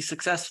largely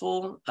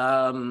successful.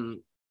 Esther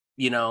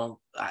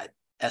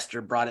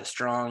brought it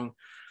strong.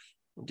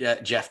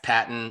 Jeff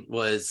Patton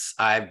was,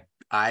 I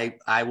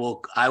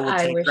will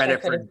take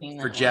credit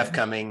for Jeff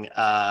coming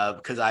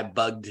because I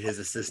bugged his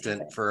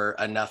assistant for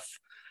a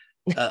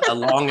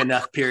long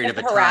enough period of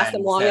a time.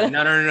 Said,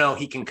 no,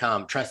 he can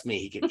come. Trust me,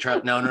 he can.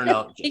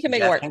 No, he can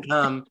make Jeff work. Can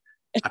come.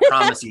 I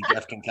promise you,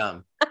 Jeff can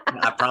come.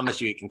 I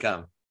promise you, he can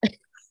come.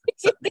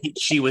 So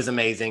she was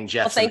amazing.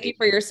 Jeff. Well, thank you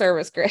for your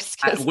service, Chris.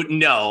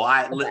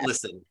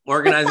 Listen,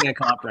 organizing a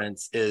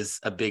conference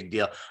is a big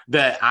deal.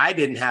 I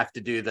didn't have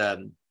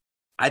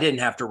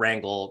to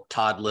wrangle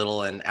Todd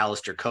Little and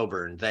Alistair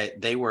Coburn.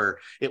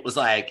 It was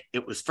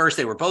first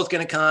they were both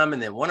going to come,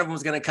 and then one of them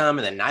was going to come,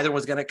 and then neither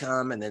was going to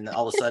come. And then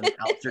all of a sudden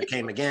Alistair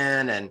came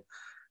again. And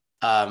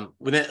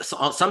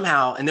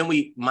somehow, and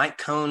then Mike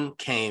Cohn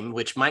came,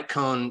 which Mike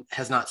Cohn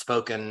has not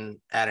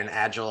spoken at an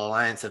Agile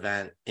Alliance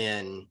event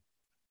in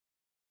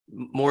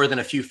more than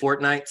a few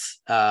fortnights.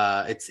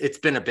 It's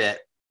been a bit,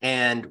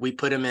 and we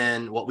put him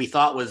in what we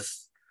thought was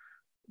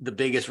the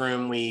biggest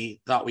room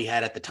we thought we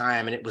had at the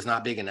time, and it was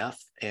not big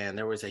enough. And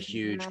there was a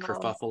huge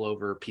kerfuffle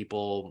over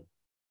people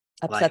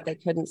upset they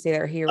couldn't see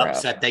their hero.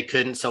 Upset they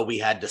couldn't, so we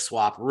had to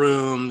swap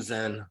rooms.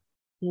 And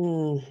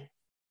what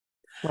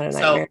a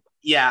nightmare.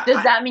 Yeah.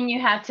 Does that mean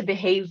you had to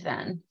behave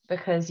then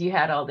because you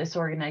had all this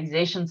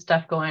organization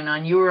stuff going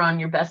on? You were on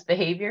your best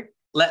behavior?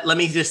 Let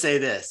me just say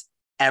this.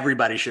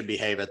 Everybody should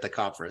behave at the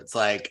conference.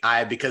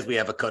 Because we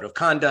have a code of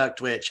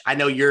conduct, which I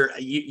know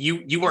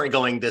you weren't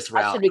going this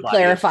route. Should we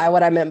clarify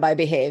what I meant by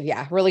behave?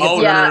 Yeah, really good.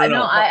 Oh, yeah,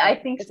 no. I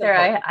think,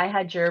 Sarah, I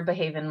had your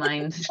behave in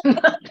mind.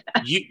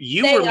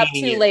 you Staying were up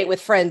too late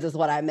with friends is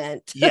what I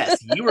meant. Yes,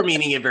 you were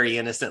meaning it very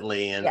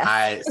innocently, and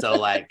yes.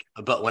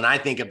 But when I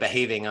think of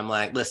behaving, I'm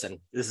like, listen,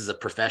 this is a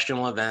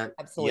professional event.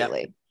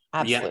 Absolutely.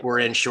 Yep, we're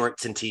in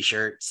shorts and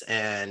t-shirts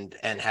and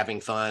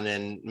having fun,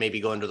 and maybe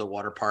going to the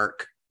water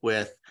park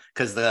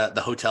because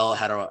the hotel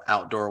had an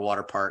outdoor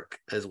water park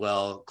as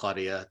well,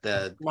 Claudia.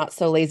 The not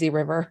so lazy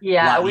river.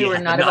 Yeah, we were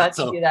not about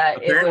to do that.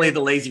 Apparently the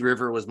lazy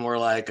river was more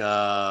like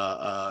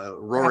a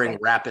roaring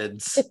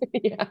rapids.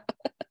 Yeah.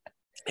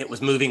 It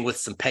was moving with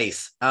some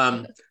pace.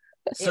 So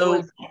it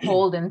was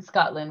cold in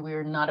Scotland. We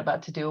were not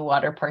about to do a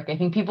water park. I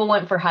think people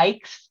went for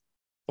hikes.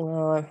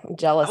 I'm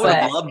jealous.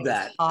 I would love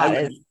that.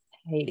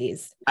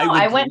 Hades.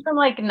 I went from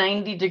like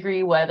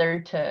 90-degree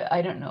weather to,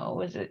 I don't know,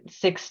 was it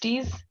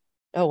 60s?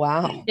 Oh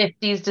wow.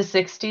 50s to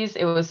 60s.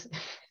 It's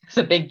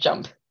a big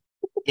jump.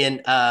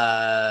 In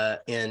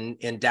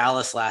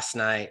Dallas last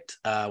night,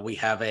 we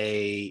have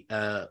a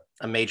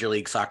Major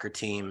League Soccer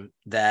team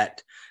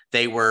that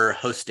they were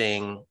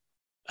hosting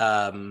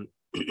a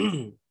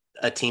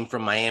team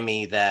from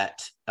Miami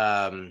that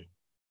Lionel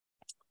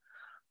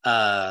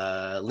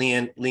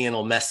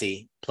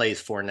Messi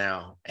plays for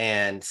now.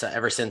 And so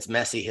ever since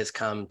Messi has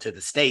come to the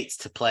States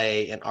to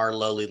play in our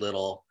lowly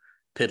little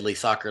piddly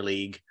soccer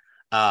league,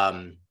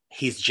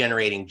 he's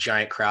generating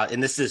giant crowd.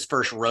 And this is his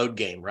first road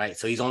game, right?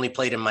 So he's only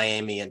played in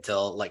Miami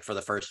until for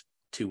the first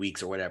 2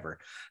 weeks or whatever.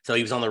 So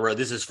he was on the road.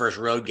 This is his first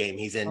road game.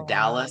 He's in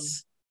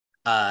Dallas.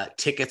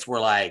 Tickets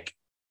were like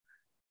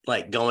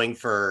going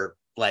for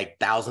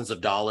thousands of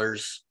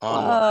dollars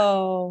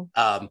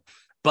online.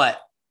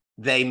 But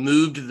they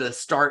moved the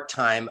start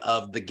time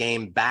of the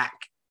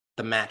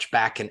match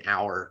back an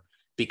hour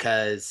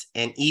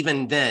and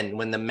even then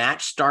when the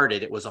match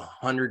started, it was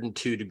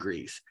 102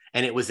 degrees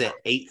and it was at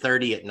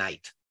 8:30 at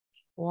night.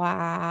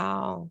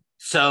 Wow.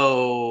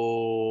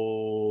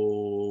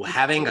 So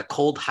having a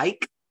cold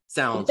hike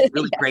sounds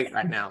really great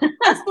right now.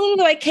 That's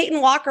literally why Kate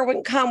and Walker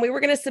wouldn't come. We were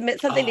going to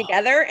submit something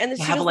together, and then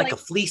she was like, a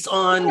fleece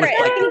on. It's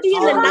going to be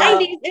in the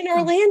 90s in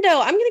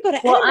Orlando. I'm going to go to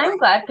Well, Edinburgh. I'm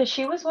glad because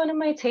she was one of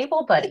my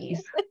table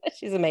buddies.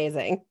 She's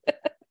amazing.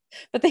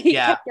 But they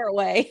kept her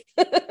away.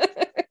 I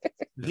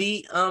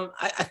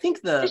think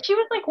she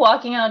was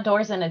walking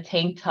outdoors in a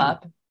tank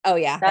top. Oh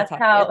yeah, that's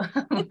how.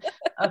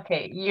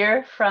 Okay,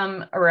 you're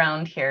from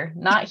around here,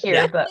 not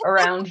here, but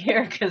around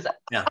here, because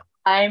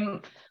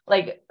I'm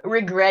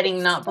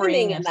regretting not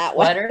bringing a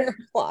sweater.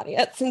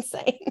 Claudia, it's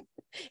insane.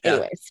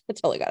 Anyways, I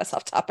totally got us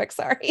off topic.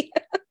 Sorry.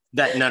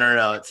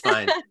 No, it's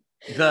fine.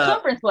 The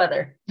conference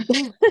weather.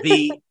 I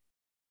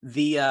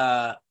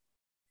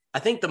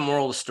think the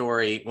moral of the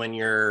story when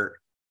you're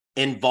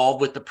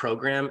involved with the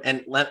program,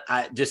 and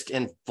just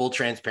in full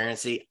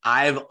transparency,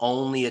 I've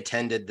only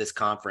attended this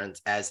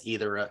conference as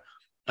either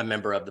a a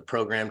member of the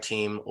program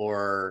team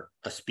or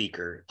a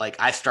speaker. Like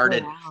I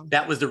started,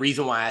 that was the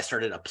reason why I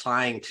started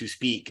applying to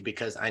speak,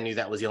 because I knew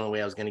that was the only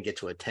way I was going to get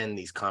to attend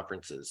these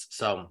conferences.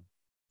 So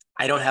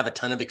I don't have a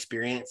ton of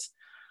experience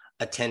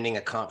attending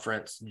a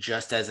conference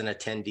just as an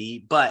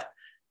attendee, but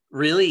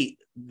really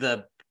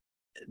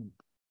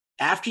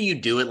after you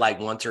do it like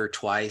once or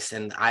twice,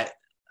 and I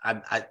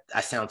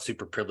sound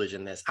super privileged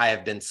in this. I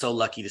have been so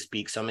lucky to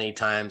speak so many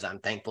times. I'm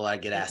thankful I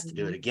get asked to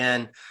do it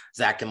again.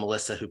 Zach and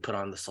Melissa, who put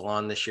on the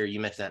salon this year, you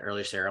mentioned that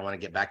earlier, Sarah. I want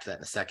to get back to that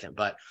in a second,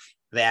 but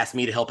they asked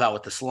me to help out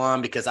with the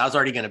salon because I was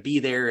already going to be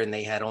there and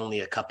they had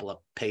only a couple of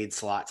paid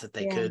slots that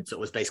they could. So it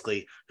was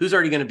basically who's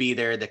already going to be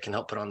there that can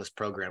help put on this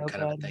program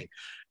kind of a thing.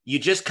 You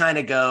just kind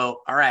of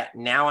go, all right,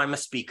 now I'm a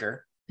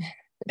speaker.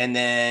 And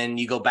then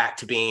you go back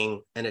to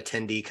being an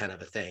attendee kind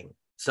of a thing.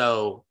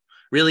 So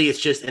really, it's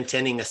just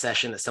attending a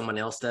session that someone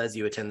else does.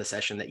 You attend the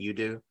session that you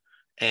do.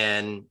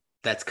 And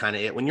that's kind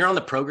of it. When you're on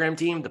the program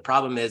team, the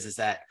problem is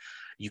that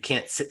you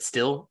can't sit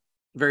still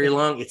very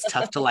long. It's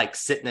tough to like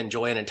sit and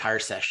enjoy an entire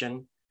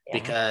session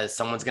because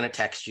someone's going to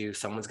text you.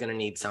 Someone's going to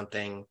need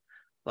something.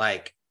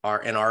 Like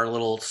in our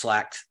little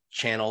Slack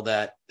channel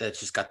that's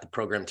just got the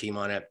program team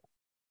on it.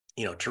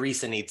 You know,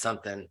 Teresa needs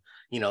something.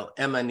 You know,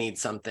 Emma needs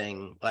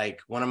something,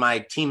 like one of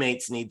my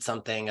teammates needs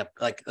something,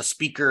 like a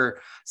speaker,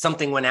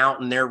 something went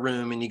out in their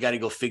room and you got to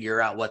go figure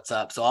out what's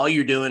up. So all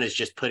you're doing is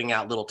just putting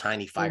out little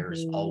tiny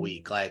fires all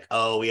week. Like,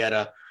 oh, we had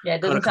a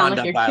it doesn't sound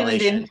like you're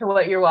tuned into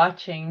what you're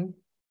watching.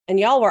 And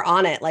y'all were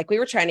on it. Like we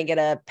were trying to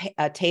get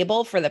a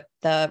table for the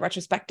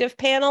retrospective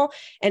panel.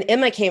 And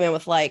Emma came in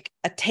with like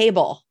a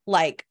table,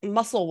 like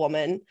muscle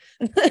woman,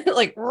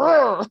 like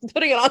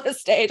putting it on the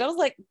stage. I was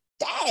like,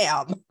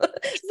 damn,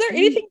 is there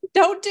anything you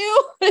don't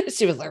do?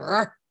 She was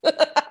like,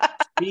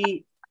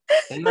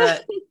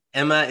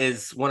 Emma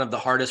is one of the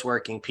hardest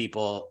working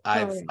people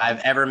I've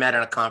ever met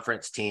on a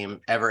conference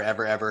team,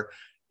 ever.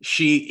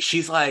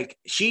 She's like,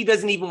 she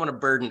doesn't even want to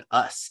burden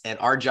us. And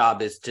our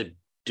job is to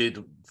do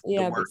the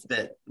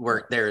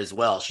work there as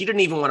well. She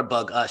didn't even want to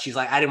bug us. She's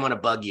like, I didn't want to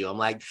bug you. I'm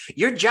like,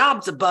 your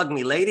job's to bug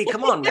me, lady.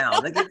 Come on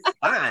now. Like, it's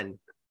fine.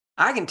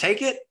 I can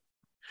take it.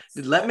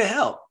 Let me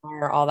help.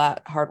 All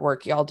that hard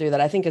work y'all do that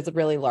I think is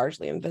really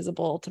largely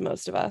invisible to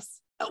most of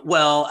us.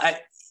 Well, I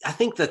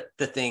think that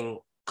the thing,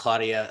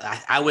 Claudia,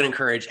 I would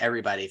encourage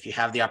everybody, if you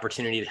have the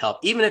opportunity to help,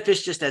 even if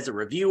it's just as a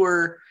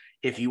reviewer,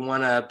 if you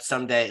want to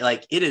someday,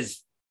 like it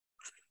is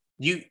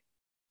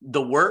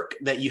the work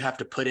that you have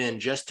to put in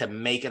just to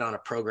make it on a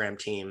program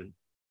team,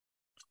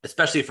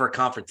 especially for a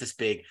conference this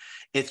big,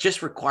 it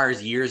just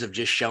requires years of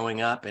just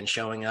showing up and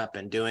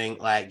doing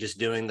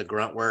the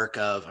grunt work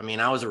of, I mean,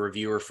 I was a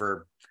reviewer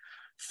for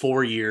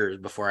 4 years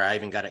before I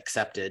even got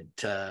accepted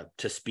to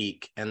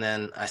speak. And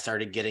then I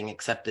started getting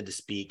accepted to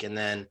speak. And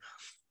then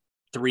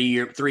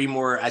 3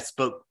 more, I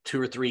spoke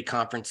 2 or 3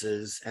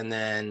 conferences. And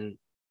then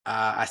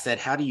I said,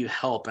 how do you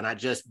help? And I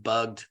just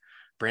bugged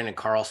Brandon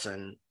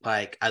Carlson.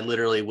 Like I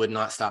literally would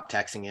not stop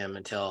texting him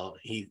until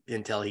he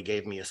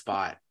gave me a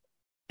spot.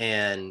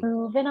 And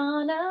moving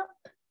on up.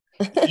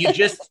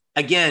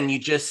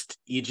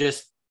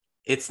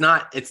 it's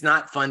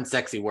not fun,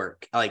 sexy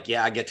work. Like,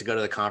 yeah, I get to go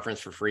to the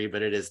conference for free,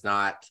 but it is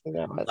not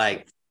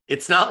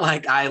it's not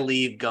like I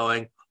leave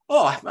going,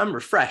 oh, I'm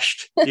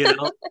refreshed,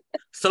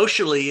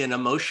 socially and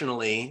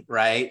emotionally,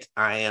 right?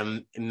 I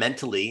am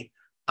mentally,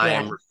 I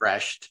am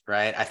refreshed,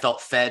 right? I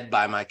felt fed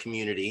by my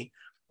community,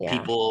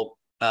 people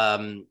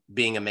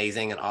being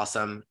amazing and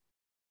awesome.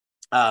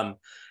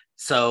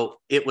 So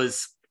it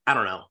was, I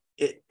don't know,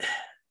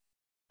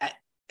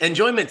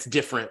 enjoyment's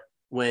different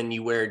when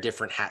you wear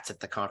different hats at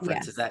the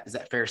conference. Is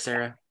that fair,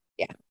 Sarah?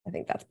 Yeah, I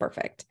think that's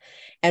perfect.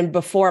 And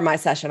before my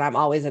session, I'm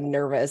always a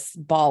nervous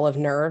ball of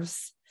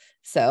nerves.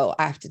 So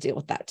I have to deal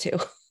with that too.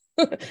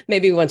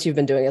 Maybe once you've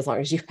been doing it as long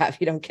as you have,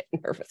 you don't get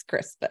nervous,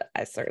 Chris, but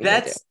I certainly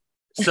do.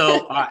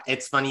 So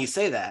it's funny you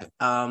say that.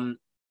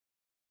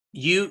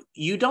 You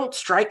don't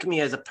strike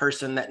me as a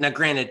person that, now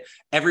granted,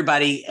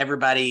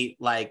 everybody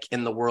like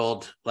in the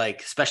world,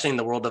 like especially in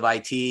the world of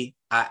IT,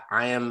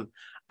 I am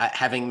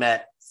having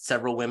met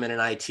several women in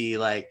IT,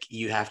 like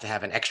you have to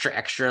have an extra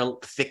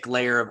thick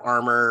layer of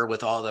armor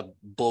with all the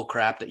bull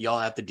crap that y'all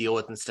have to deal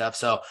with and stuff.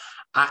 So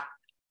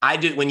I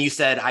do, when you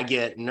said I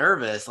get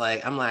nervous,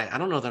 like, I'm like, I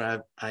don't know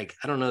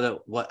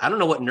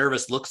what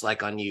nervous looks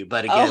like on you,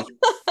 but again,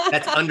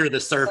 that's under the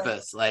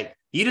surface. Like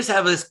you just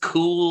have this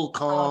cool,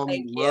 calm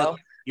look.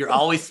 You're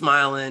always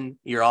smiling.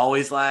 You're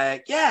always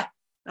like, yeah,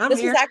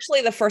 This was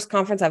actually the first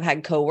conference I've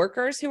had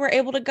coworkers who were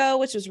able to go,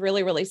 which was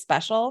really, really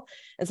special.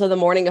 And so the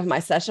morning of my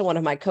session, one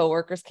of my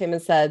coworkers came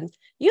and said,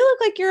 you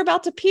look like you're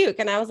about to puke.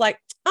 And I was like,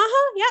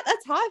 yeah,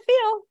 that's how I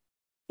feel.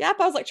 Yep.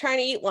 I was like trying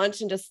to eat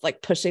lunch and just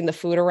like pushing the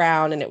food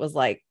around. And it was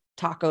like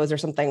tacos or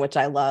something, which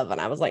I love.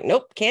 And I was like,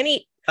 nope, can't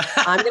eat.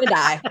 I'm going to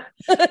die.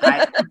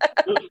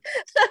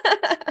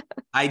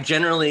 I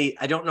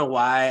don't know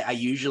why. I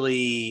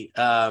usually,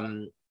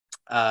 I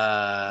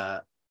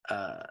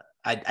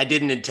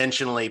didn't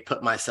intentionally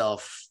put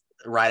myself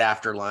right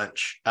after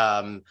lunch.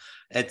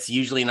 It's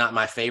usually not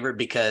my favorite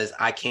because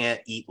I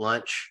can't eat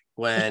lunch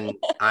when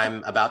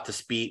I'm about to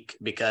speak,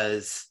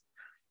 because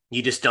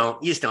you just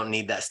don't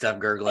need that stuff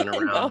gurgling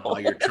around while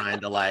you're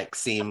trying to like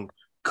seem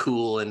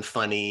cool and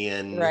funny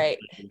and right.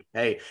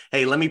 Hey,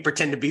 let me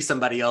pretend to be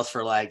somebody else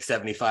for like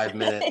 75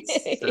 minutes.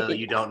 So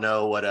you don't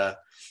know what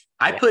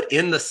I put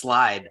in the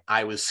slide.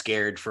 I was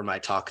scared for my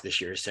talk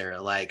this year,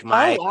 Sarah. Like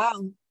I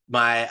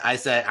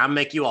said, I'll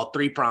make you all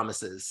 3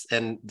 promises.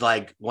 And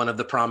like one of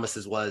the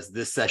promises was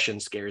this session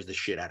scares the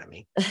shit out of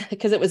me.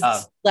 Because it was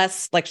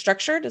less like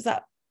structured. Is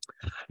that?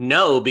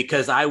 No,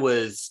 because I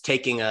was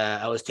taking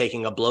a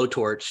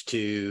blowtorch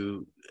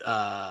to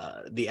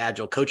the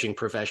Agile coaching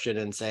profession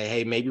and say,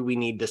 hey, maybe we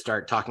need to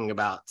start talking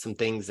about some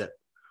things that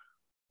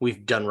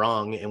we've done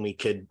wrong and we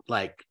could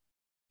like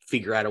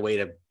figure out a way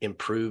to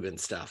improve and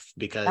stuff,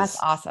 because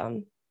that's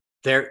awesome.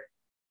 I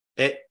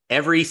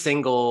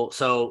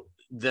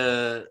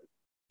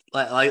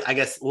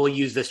guess we'll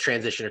use this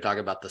transition to talk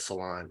about the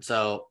salon.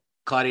 So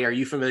Claudia, are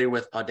you familiar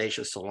with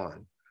Audacious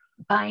Salon?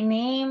 By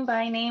name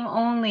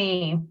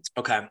only.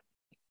 Okay.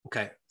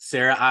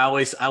 Sarah, I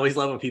always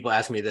love when people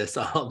ask me this.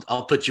 So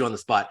I'll put you on the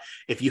spot.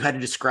 If you had to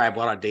describe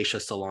what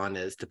Audacious Salon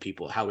is to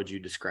people, how would you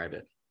describe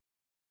it?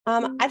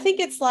 I think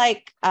it's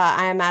like,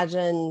 I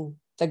imagine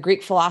the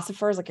Greek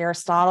philosophers like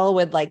Aristotle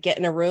would like get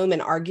in a room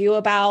and argue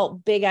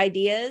about big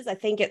ideas. I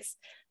think it's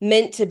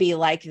meant to be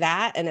like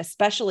that. And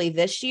especially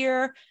this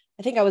year,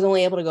 I think I was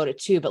only able to go to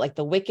 2, but like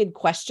the Wicked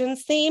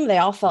Questions theme, they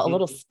all felt a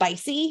little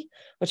spicy,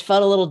 which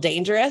felt a little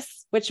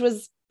dangerous, which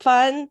was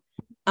fun.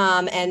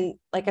 And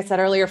like I said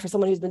earlier, for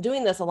someone who's been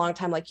doing this a long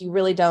time, like you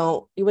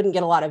wouldn't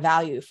get a lot of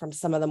value from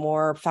some of the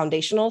more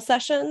foundational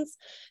sessions.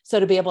 So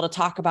to be able to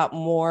talk about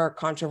more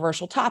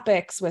controversial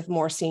topics with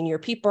more senior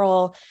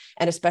people,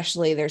 and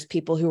especially there's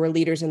people who are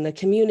leaders in the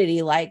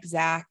community like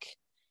Zach,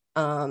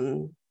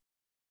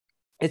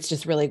 it's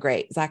just really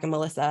great. Zach and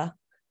Melissa,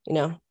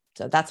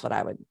 so that's what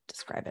I would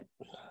describe it.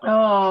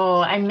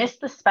 Oh, I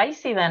missed the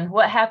spicy then.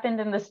 What happened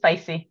in the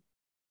spicy?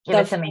 Give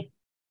it to me.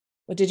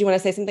 Well, did you want to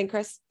say something,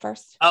 Chris,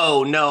 first?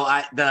 Oh, no.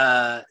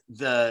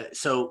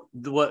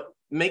 What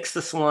makes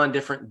the salon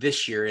different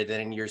this year than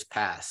in years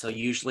past? So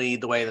usually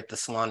the way that the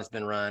salon has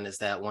been run is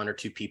that 1 or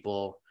 2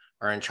 people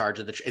are in charge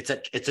of it's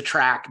a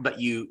track, but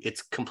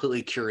it's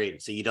completely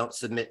curated. So you don't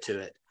submit to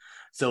it.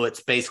 So it's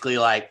basically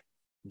like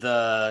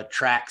the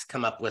tracks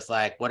come up with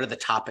like, what are the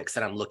topics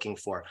that I'm looking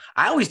for?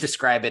 I always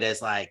describe it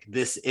as like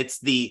this. It's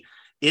the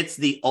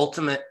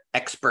ultimate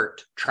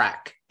expert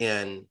track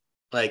in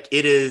like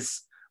it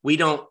is. We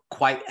don't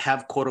quite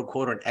have quote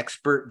unquote an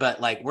expert,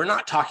 but like, we're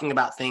not talking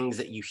about things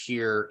that you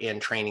hear in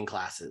training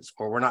classes,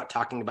 or we're not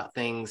talking about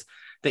things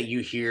that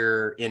you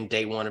hear in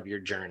day 1 of your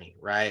journey,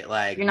 right?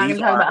 Like you're not going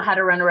to talk about how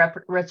to run a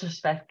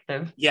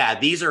retrospective. Yeah.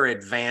 These are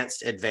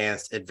advanced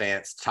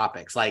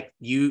topics. Like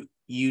you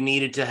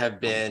needed to have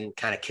been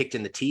kind of kicked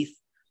in the teeth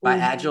by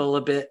Agile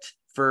a bit,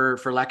 for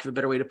lack of a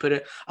better way to put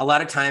it. A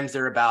lot of times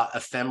they're about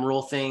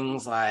ephemeral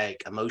things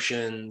like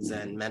emotions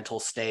and mental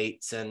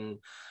states and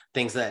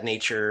things of that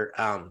nature.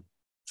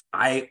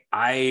 I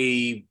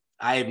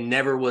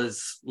never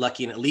was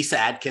lucky, and Lisa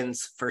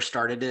Adkins first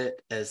started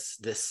it as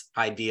this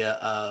idea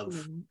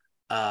of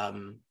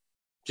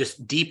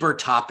just deeper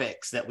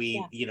topics that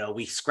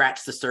we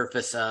scratch the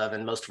surface of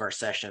in most of our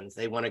sessions.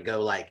 They want to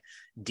go like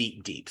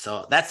deep.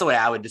 So that's the way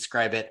I would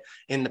describe it.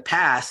 In the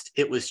past,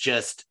 it was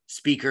just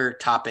speaker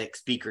topic.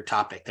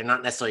 They're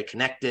not necessarily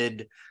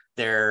connected.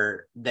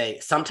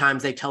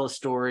 Sometimes they tell a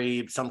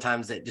story.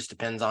 Sometimes it just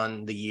depends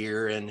on the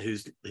year and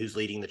who's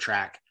leading the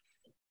track.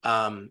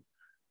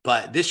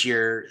 But this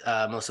year,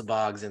 Melissa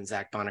Boggs and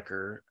Zach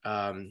Bonacker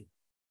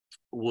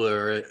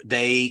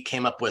they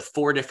came up with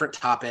 4 different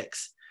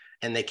topics,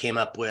 and they came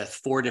up with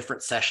 4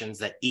 different sessions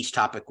that each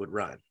topic would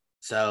run.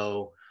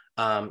 So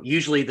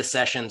usually the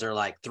sessions are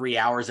like 3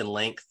 hours in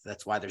length.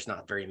 That's why there's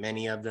not very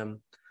many of them.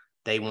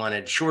 They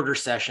wanted shorter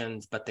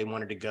sessions, but they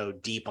wanted to go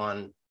deep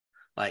on,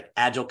 like,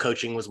 Agile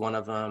coaching was one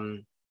of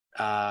them.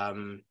 I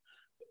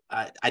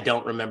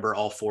don't remember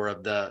all 4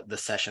 of the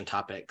session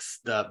topics.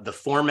 The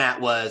format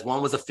was,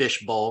 one was a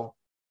fishbowl.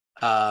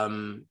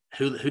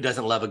 Who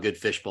doesn't love a good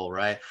fishbowl,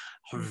 right?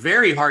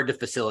 Very hard to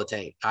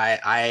facilitate.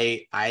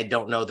 I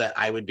don't know that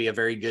I would be a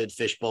very good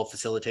fishbowl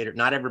facilitator.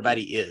 Not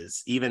everybody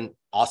is. Even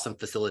awesome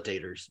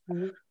facilitators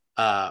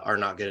are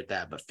not good at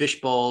that. But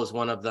fishbowl is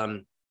one of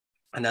them.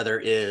 Another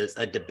is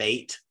a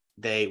debate.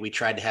 We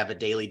tried to have a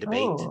daily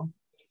debate. Oh.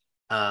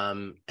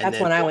 That's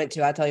one I went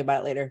to. I'll tell you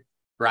about it later.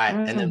 Right.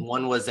 And then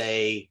one was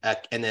a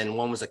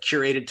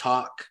curated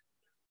talk.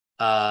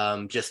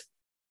 Just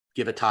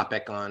give a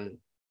topic on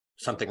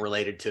something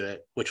related to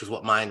it, which was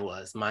what mine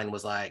was. Mine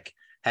was like,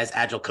 has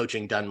Agile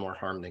coaching done more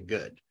harm than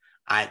good?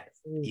 It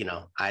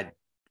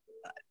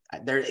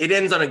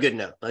ends on a good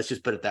note. Let's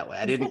just put it that way.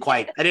 I didn't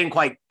quite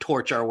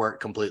torch our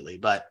work completely,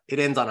 but it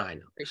ends on a high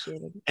note.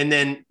 Appreciate it. And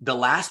then the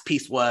last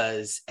piece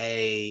was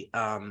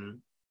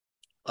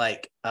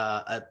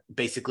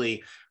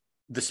basically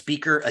the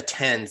speaker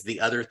attends the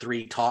other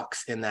 3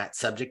 talks in that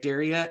subject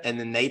area, and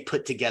then they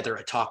put together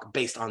a talk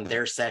based on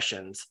their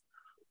sessions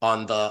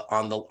on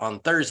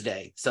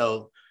Thursday.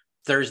 So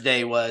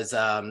Thursday was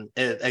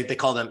they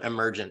call them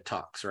emergent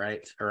talks,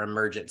 right? Or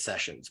emergent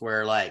sessions,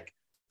 where like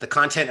the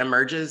content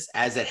emerges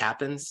as it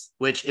happens,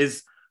 which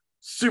is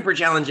super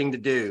challenging to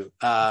do.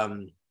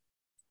 And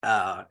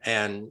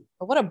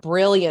what a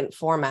brilliant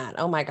format.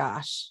 Oh my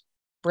gosh.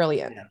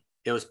 Brilliant. Yeah,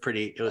 it was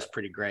pretty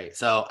great.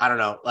 So I don't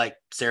know, like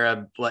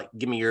Sarah,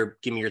 give me your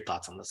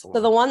thoughts on this. So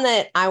the one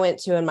that I went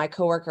to and my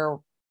coworker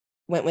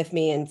went with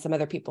me and some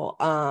other people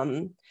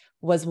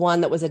was one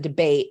that was a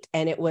debate,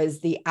 and it was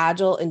the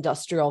Agile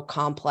industrial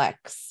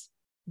complex,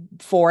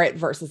 for it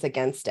versus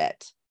against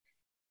it.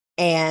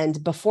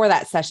 And before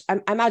that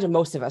session, I imagine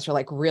most of us are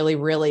like really,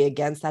 really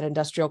against that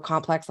industrial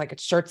complex. Like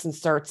it's shirts and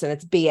certs and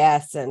it's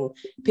BS and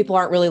people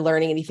aren't really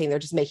learning anything. They're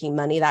just making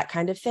money, that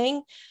kind of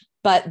thing.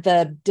 But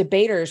the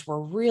debaters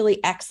were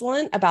really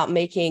excellent about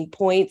making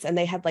points, and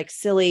they had like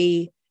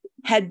silly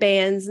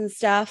headbands and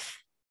stuff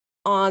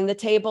on the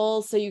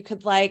table. So you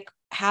could like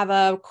have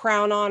a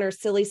crown on or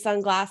silly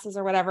sunglasses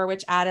or whatever,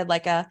 which added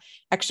like a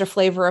extra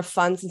flavor of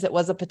fun since it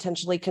was a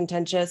potentially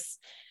contentious,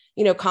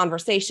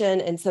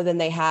 conversation. And so then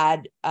they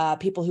had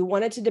people who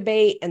wanted to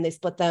debate, and they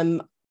split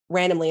them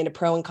randomly into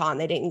pro and con.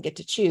 They didn't get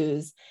to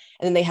choose.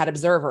 And then they had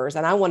observers,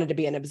 and I wanted to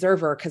be an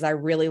observer because I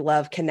really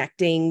love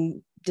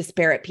connecting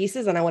disparate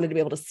pieces, and I wanted to be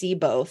able to see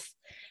both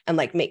and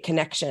like make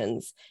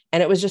connections.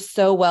 And it was just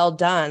so well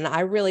done.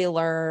 I really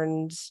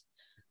learned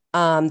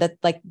that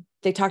like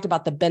they talked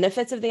about the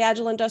benefits of the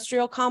Agile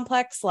industrial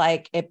complex.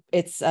 Like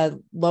it's a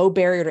low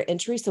barrier to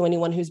entry. So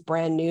anyone who's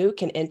brand new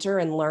can enter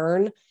and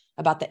learn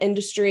about the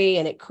industry,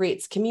 and it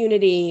creates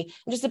community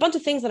and just a bunch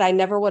of things that I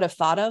never would have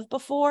thought of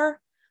before.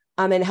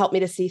 And helped me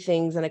to see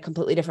things in a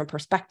completely different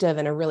perspective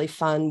in a really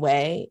fun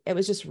way. It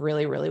was just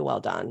really, really well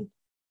done.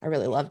 I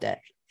really loved it.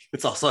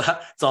 It's also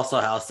how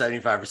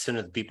 75%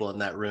 of the people in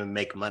that room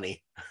make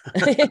money.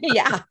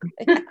 Yeah.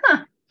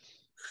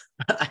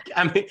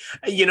 I mean,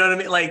 you know what I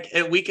mean? Like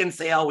we can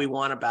say all we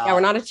want about. Yeah, we're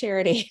not a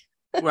charity.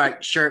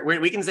 Right, sure.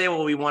 We can say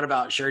what we want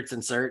about shirts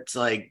and certs,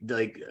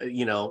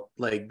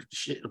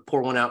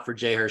 pour one out for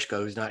Jay Hershko,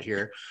 who's not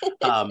here.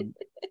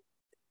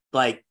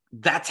 Like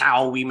that's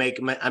how we make.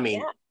 I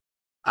mean,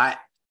 yeah.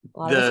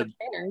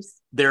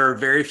 There are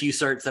very few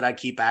certs that I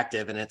keep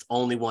active, and it's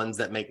only ones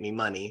that make me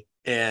money.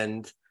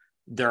 And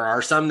there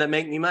are some that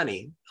make me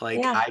money.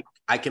 Like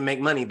I can make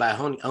money by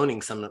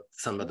owning some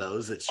of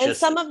those. And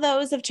some of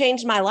those have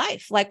changed my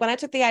life. Like when I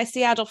took the IC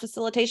Agile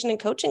facilitation and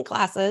coaching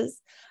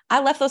classes, I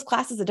left those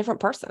classes a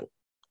different person.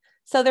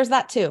 So there's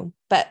that too.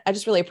 But I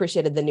just really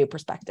appreciated the new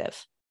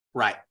perspective.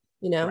 Right.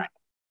 Right.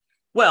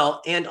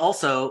 Well, and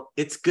also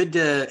it's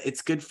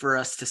good for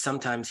us to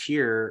sometimes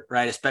hear,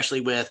 right?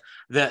 Especially with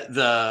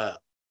there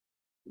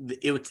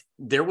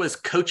was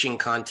coaching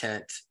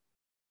content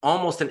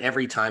almost in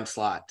every time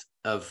slot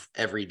of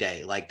every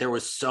day. Like there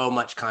was so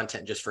much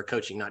content just for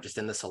coaching, not just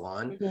in the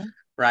salon,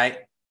 right?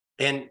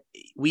 And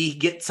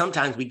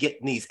sometimes we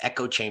get in these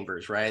echo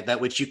chambers, right? That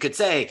which you could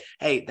say,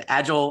 hey, the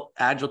Agile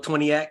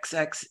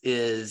 20XX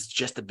is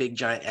just a big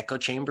giant echo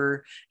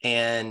chamber.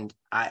 And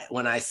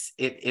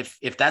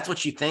if that's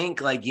what you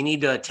think, like you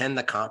need to attend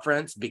the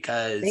conference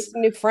because make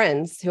some new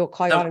friends who will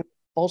call you on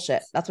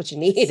bullshit. That's what you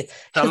need.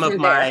 Some of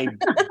my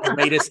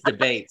greatest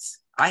debates,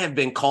 I have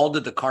been called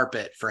to the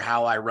carpet for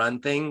how I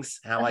run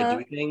things, how I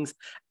do things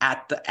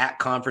at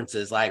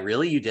conferences. Like,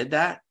 really, you did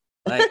that?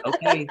 Like,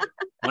 okay,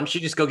 why don't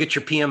you just go get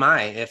your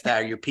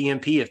PMI your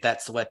PMP if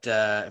that's what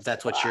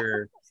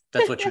you're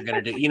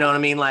gonna do. You know what I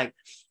mean? Like,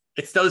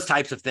 it's those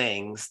types of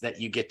things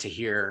that you get to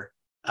hear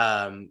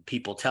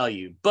people tell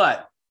you.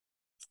 But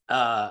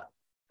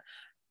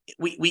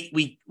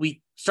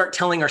we start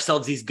telling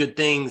ourselves these good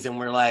things, and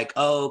we're like,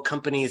 oh,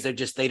 companies are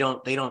just they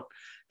don't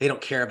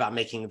care about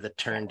making the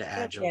turn to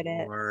Agile,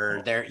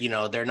 or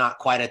they're not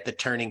quite at the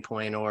turning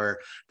point, or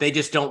they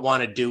just don't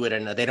want to do it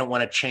and they don't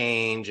want to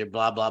change and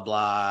blah, blah,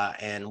 blah.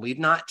 And we've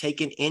not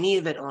taken any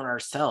of it on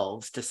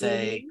ourselves to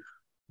say,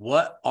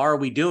 what are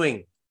we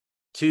doing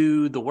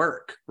to the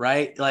work,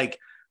 right? Like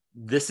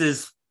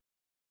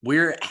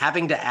we're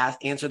having to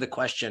answer the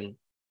question,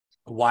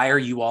 why are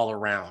you all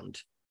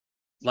around?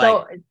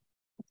 So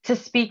to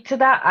speak to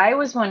that, I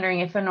was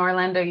wondering if in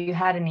Orlando you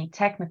had any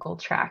technical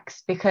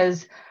tracks,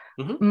 because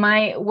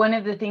one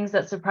of the things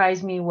that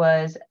surprised me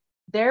was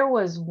there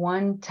was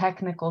one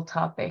technical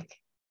topic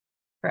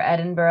for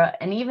Edinburgh,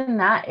 and even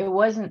that, it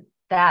wasn't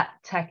that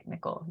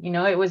technical,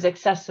 it was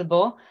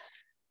accessible.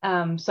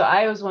 So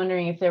I was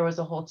wondering if there was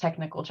a whole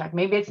technical track.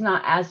 Maybe it's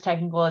not as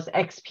technical as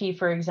XP,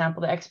 for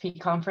example, the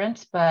XP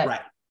conference,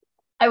 but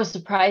I was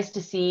surprised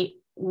to see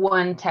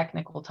one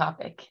technical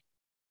topic.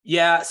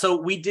 Yeah, so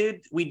we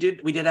did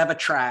have a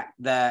track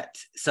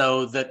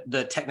so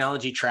the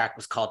technology track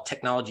was called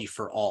Technology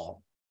for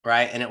All.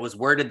 Right. And it was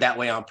worded that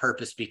way on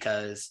purpose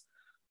because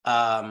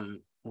my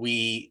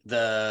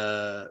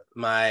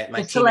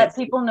just to let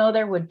people know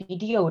there would be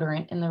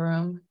deodorant in the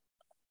room.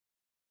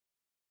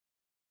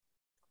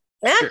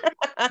 Sure.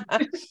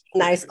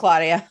 Nice,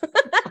 Claudia.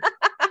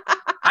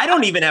 I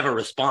don't even have a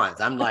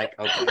response. I'm like,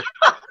 okay.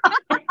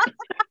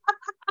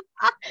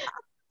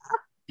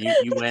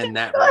 You win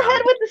that Go round.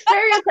 ahead with the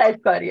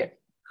stereotypes, Claudia.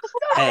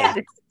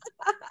 Hey,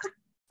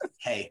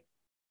 Hey,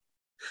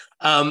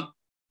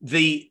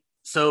 the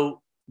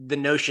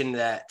notion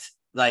that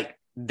like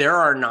there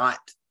are not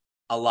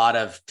a lot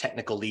of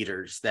technical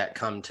leaders that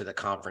come to the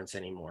conference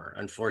anymore.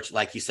 Unfortunately,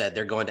 like you said,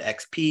 they're going to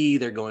XP,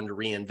 they're going to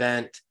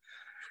reInvent,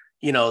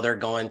 they're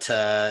going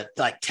to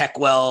like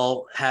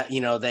TechWell.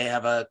 They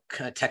have a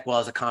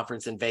TechWell as a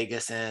conference in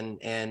Vegas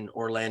and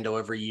Orlando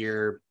every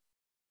year.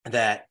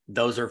 That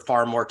those are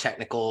far more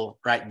technical,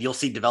 right? You'll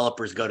see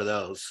developers go to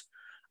those.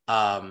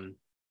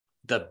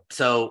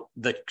 So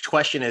the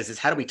question is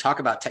how do we talk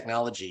about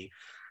technology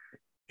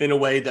in a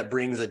way that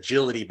brings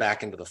agility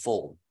back into the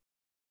fold?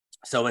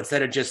 So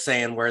instead of just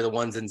saying where the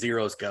ones and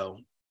zeros go,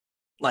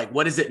 like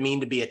what does it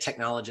mean to be a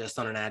technologist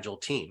on an Agile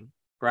team,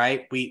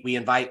 right? We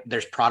invite,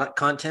 there's product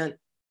content,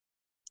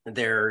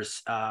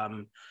 there's,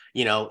 and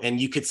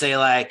you could say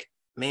like,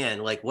 man,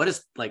 like what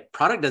is like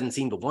product doesn't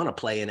seem to want to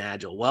play in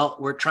Agile. Well,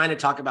 we're trying to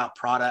talk about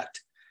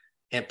product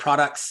and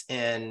products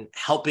and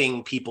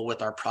helping people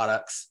with our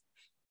products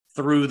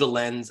through the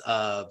lens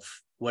of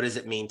what does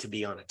it mean to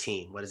be on a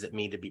team? What does it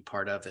mean to be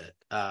part of it?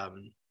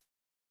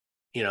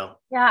 Yeah,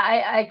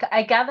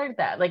 I gathered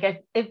that.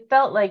 Like it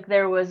felt like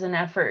there was an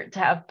effort to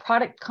have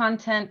product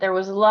content. There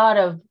was a lot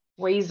of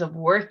ways of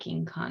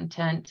working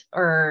content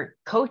or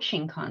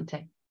coaching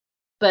content.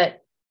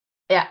 But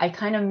yeah, I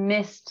kind of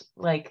missed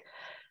like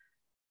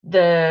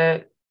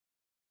the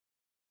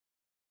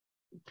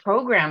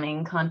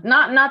programming content.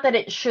 Not that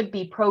it should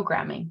be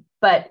programming,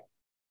 but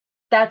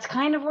that's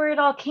kind of where it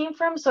all came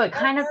from. So it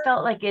kind of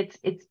felt like it's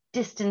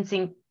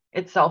distancing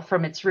itself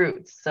from its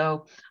roots.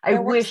 So I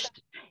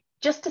wished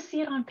just to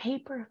see it on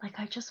paper. Like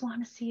I just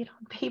want to see it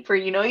on paper,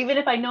 even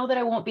if I know that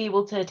I won't be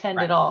able to attend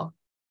Right. at all.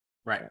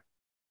 Right.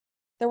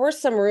 There were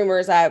some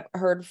rumors I've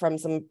heard from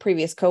some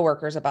previous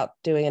coworkers about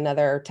doing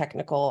another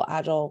technical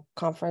Agile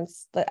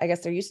conference that I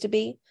guess there used to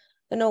be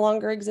that no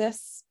longer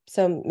exists.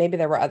 So maybe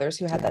there were others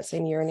who had that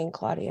same yearning,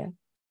 Claudia.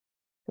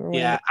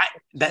 Yeah,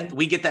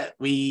 we get that.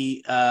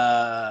 We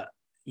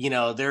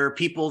there are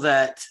people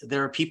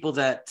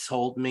that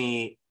told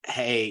me,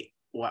 hey,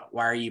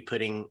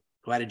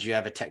 why did you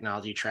have a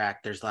technology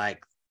track? There's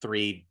like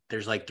three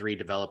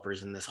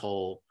developers in this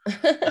whole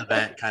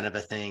event kind of a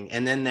thing.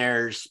 And then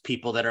there's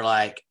people that are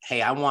like,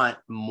 hey, I want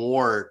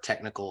more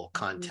technical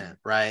content,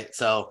 right?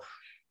 So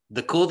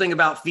the cool thing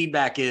about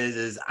feedback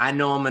is I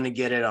know I'm going to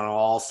get it on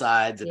all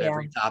sides of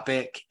every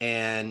topic.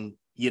 And,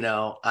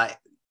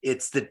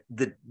 it's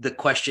the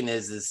question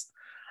is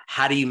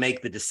how do you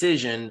make the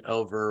decision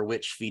over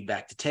which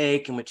feedback to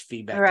take and which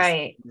feedback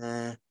right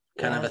to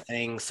kind of a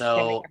thing.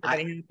 So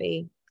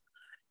happy.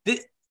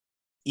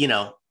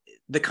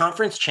 The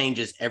conference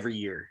changes every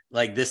year.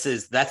 Like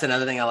that's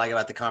another thing I like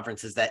about the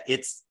conference is that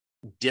it's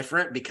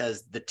different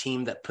because the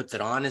team that puts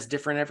it on is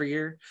different every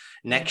year.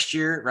 Next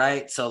year,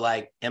 right? So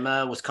like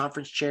Emma was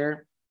conference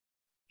chair.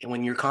 And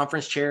when you're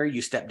conference chair,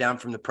 you step down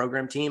from the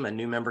program team, a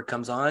new member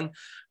comes on.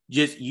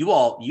 Just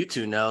you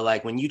two know,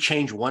 like when you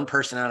change one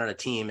person out on a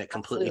team, it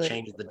completely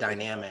changes the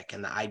dynamic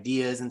and the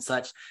ideas and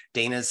such.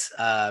 Dana's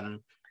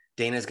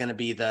going to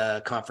be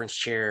the conference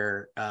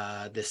chair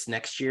this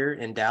next year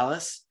in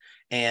Dallas,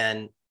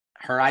 and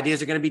her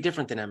ideas are going to be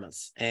different than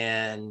Emma's,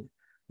 and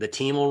the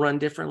team will run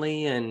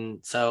differently. And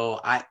so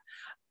I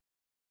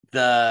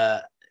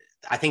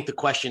think the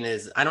question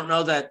is, I don't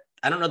know that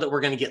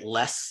we're going to get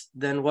less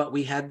than what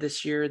we had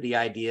this year. The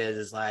idea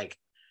is like,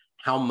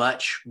 how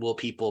much will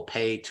people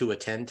pay to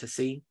attend to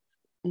see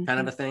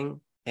kind of a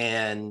thing?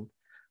 And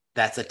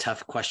that's a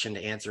tough question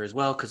to answer as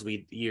well, because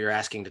you're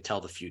asking to tell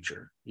the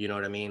future. You know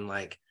what I mean?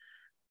 Like,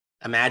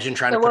 imagine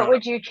trying to what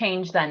would you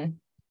change then?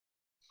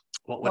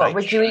 What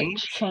would you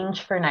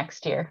change for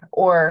next year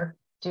or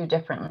do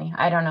differently?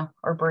 I don't know,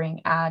 or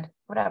add,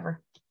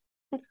 whatever.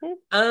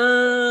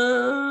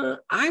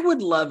 I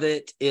would love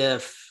it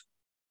if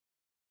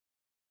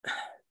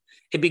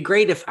it'd be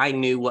great if I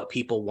knew what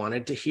people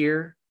wanted to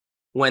hear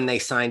when they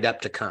signed up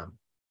to come.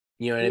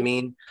 You know what I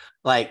mean?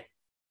 Like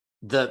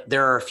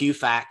there are a few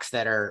facts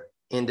that are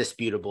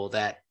indisputable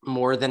that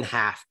more than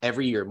half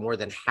every year, more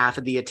than half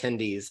of the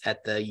attendees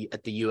at the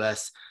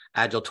US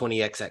Agile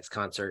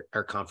 20XX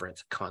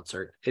conference.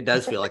 It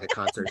does feel like a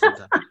concert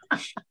sometimes.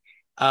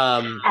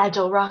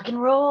 Agile rock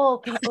and roll,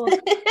 people.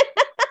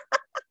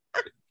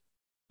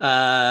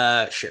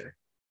 Sure.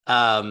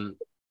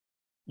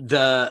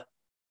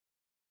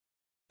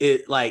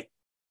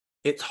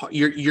 It's hard.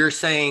 You're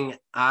saying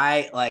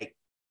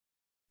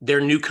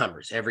they're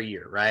newcomers every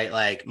year, right?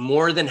 Like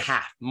more than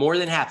half. Wow,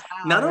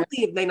 not only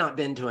have they not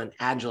been to an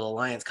Agile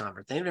Alliance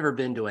conference, they've never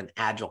been to an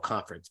Agile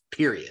conference,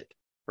 period.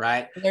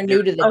 Right? They're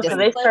new to the discipline. So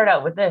they start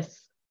out with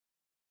this.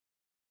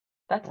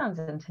 That sounds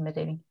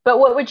intimidating. But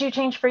what would you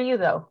change for you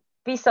though?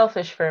 Be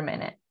selfish for a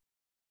minute.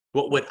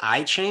 What would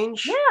I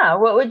change? Yeah.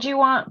 What would you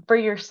want for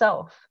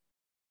yourself?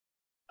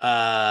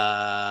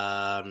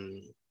 I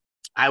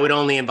would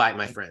only invite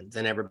my friends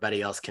and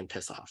everybody else can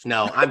piss off.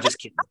 No, I'm just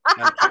kidding.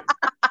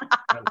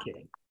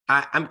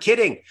 I'm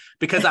kidding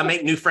because I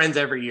make new friends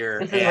every year.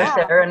 This is where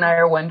Sarah and I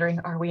are wondering,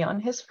 are we on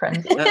his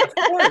friends list?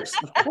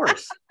 Of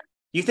course.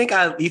 You think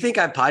I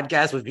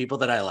podcast with people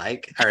that I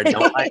like or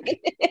don't like?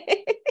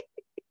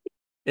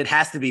 It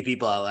has to be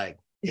people I like.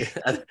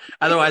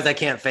 Otherwise, I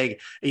can't fake.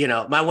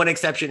 My one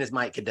exception is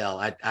Mike Cadell.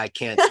 I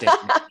can't stand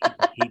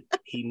him.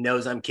 He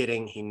knows I'm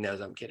kidding. He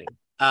knows I'm kidding.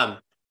 I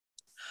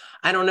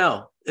don't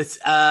know. It's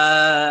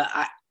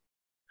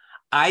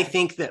I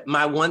think that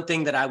my one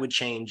thing that I would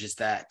change is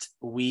that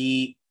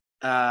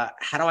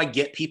how do I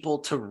get people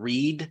to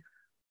read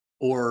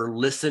or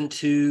listen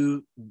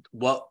to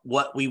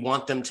what we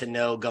want them to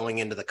know going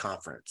into the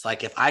conference?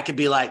 Like if I could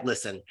be like,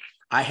 listen,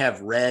 I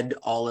have read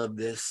all of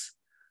this.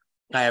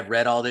 I have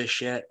read all this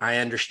shit. I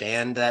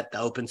understand that the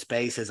open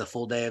space is a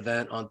full day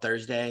event on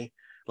Thursday.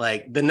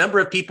 Like the number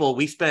of people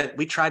we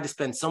tried to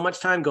spend so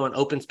much time going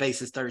open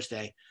space is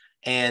Thursday.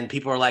 And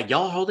people are like,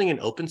 y'all holding an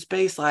open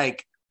space?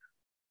 Like,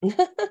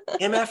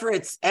 MFR,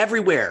 it's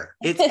everywhere.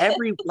 It's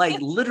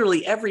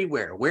literally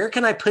everywhere. Where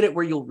can I put it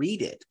where you'll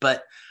read it?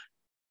 But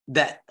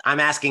that I'm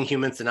asking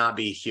humans to not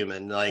be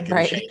human, like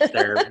and change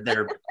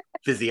their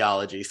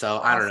physiology. So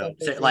I don't know.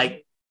 So,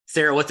 like,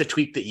 Sarah, what's a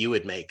tweak that you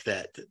would make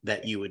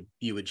that you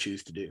would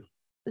choose to do?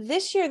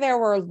 This year there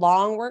were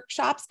long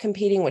workshops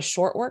competing with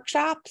short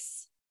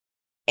workshops.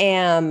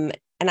 And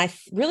I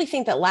really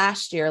think that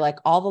last year, like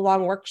all the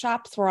long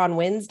workshops were on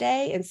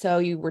Wednesday. And so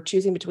you were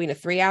choosing between a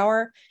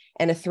 3-hour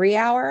and a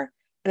 3-hour.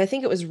 And I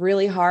think it was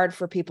really hard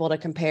for people to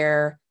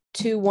compare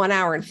 2 1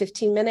 hour and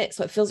 15 minutes.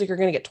 So it feels like you're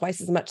going to get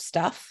twice as much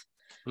stuff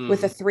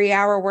with a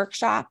 3-hour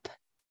workshop.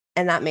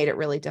 And that made it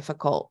really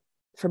difficult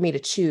for me to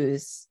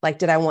choose. Like,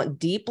 did I want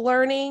deep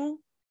learning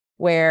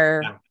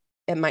where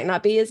it might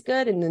not be as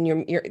good? And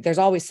then there's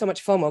always so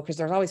much FOMO because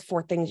there's always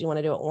 4 things you want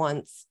to do at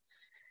once,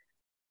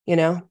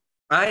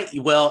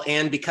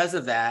 and because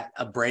of that,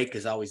 a break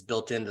is always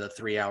built into the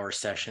 3-hour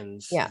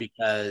sessions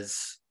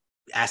because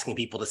asking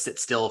people to sit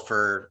still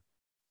for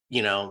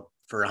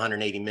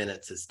 180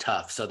 minutes is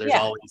tough. So there's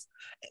always,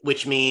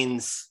 which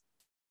means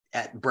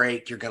at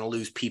break, you're going to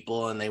lose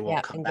people and they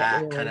won't come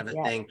back kind of a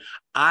thing.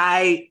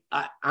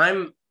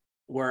 I'm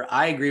where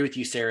I agree with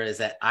you, Sarah, is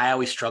that I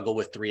always struggle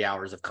with 3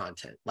 hours of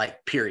content,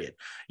 like period.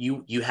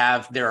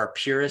 There are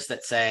purists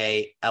that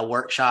say a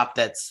workshop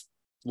that's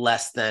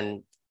less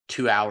than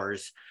 2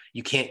 hours,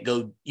 you can't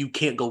go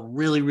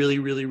really, really,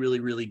 really, really,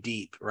 really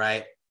deep.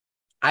 Right.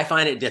 I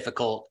find it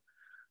difficult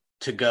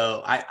to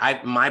go.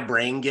 My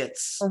brain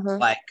gets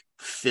like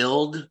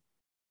filled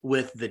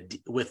with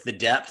the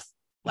depth,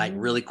 like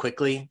really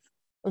quickly.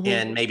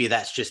 And maybe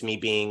that's just me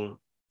being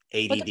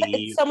ADD.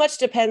 It so much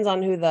depends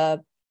on who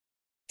the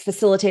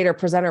facilitator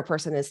presenter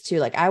person is too.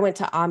 Like I went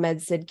to Ahmed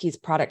Sidki's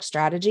product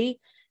strategy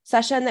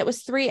session that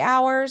was 3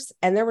 hours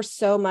and there was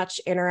so much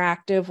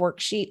interactive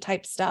worksheet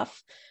type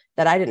stuff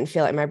that I didn't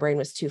feel like my brain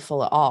was too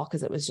full at all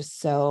because it was just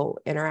so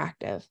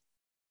interactive.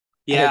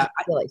 Yeah.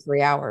 I feel like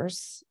 3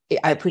 hours.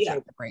 I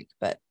appreciate the break,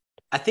 but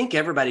I think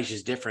everybody's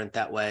just different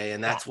that way.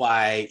 And that's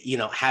why,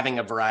 having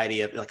a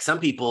variety of, like, some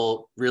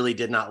people really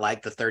did not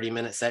like the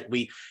 30-minute set.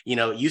 It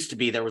used to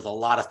be, there was a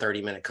lot of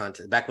 30-minute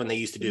content back when they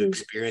used to do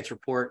experience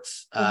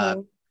reports.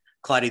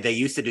 Claudia, they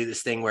used to do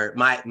this thing where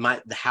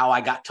how I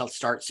got to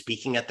start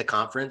speaking at the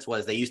conference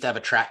was they used to have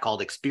a track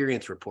called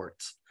experience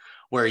reports,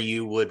 where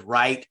you would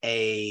write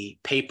a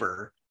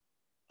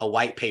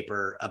white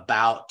paper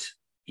about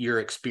your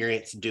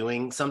experience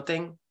doing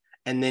something.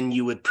 And then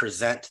you would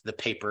present the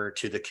paper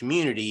to the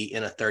community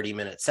in a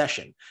 30-minute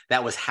session.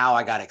 That was how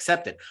I got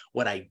accepted.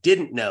 What I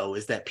didn't know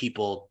is that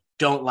people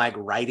don't like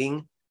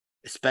writing,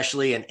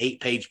 especially an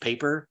 8-page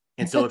paper.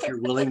 And so if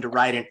you're willing to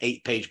write an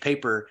 8-page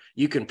paper,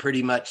 you can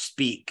pretty much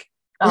speak.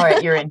 All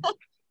right, you're in.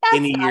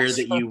 Any year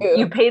that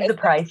you paid the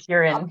price,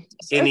 you're in.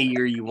 Any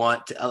year you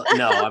want to.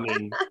 No, I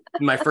mean,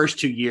 my first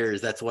 2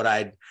 years, that's what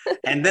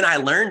and then I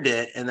learned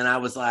it. And then I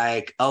was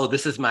like, oh,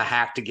 this is my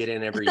hack to get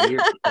in every year.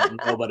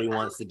 Nobody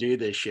wants to do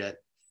this shit.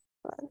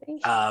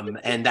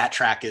 And that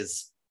track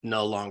is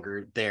no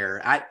longer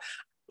there.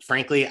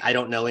 Frankly, I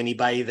don't know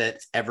anybody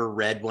that's ever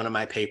read one of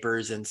my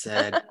papers and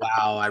said,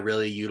 wow, I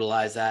really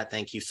utilize that.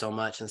 Thank you so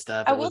much and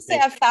stuff. I will say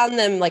I've found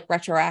them like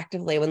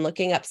retroactively when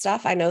looking up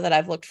stuff. I know that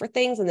I've looked for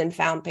things and then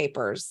found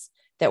papers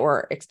that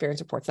were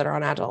experience reports that are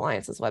on Agile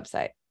Alliance's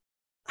website.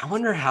 I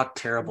wonder how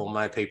terrible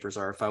my papers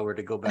are if I were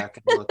to go back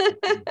and look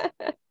at them.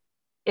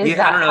 Is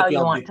that how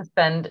you want to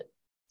spend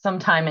some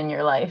time in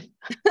your life?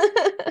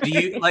 Do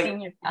you like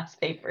your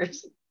past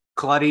papers?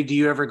 Claudia, do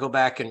you ever go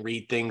back and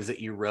read things that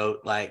you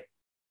wrote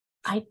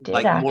I did,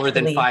 like more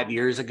than 5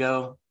 years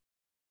ago?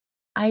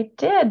 I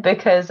did,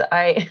 because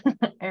I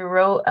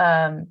wrote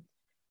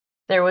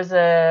there was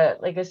a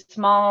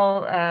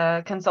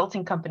small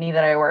consulting company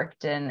that I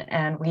worked in,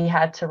 and we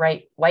had to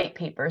write white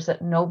papers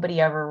that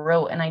nobody ever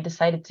wrote, and I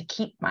decided to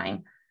keep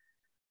mine.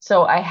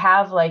 So I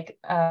have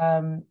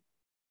a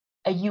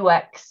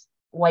UX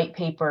white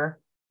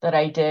paper that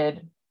I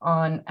did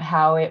on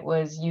how it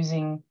was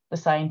using the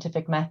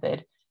scientific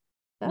method.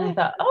 And I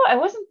thought, I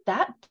wasn't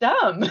that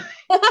dumb.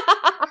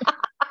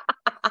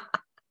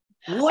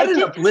 What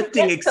an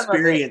uplifting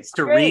experience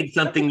to read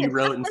something you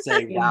wrote and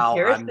say, wow,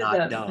 I'm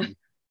not dumb.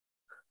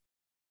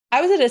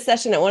 I was at a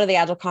session at one of the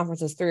Agile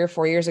conferences 3 or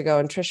 4 years ago,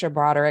 and Trisha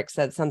Broderick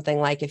said something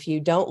like, if you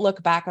don't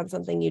look back on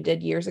something you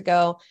did years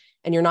ago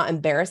and you're not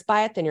embarrassed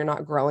by it, then you're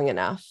not growing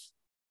enough.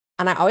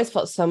 And I always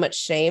felt so much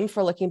shame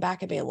for looking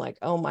back and being like,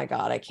 oh my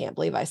God, I can't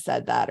believe I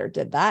said that or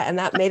did that. And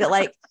that made it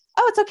like,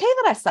 oh, it's okay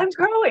that I sucked.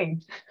 I'm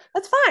growing.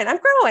 That's fine. I'm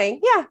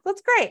growing. Yeah,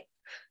 that's great.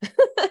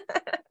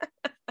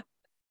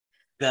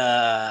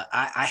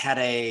 I had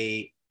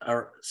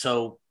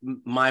so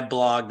my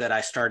blog that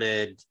I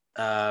started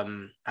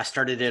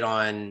it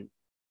on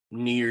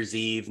New Year's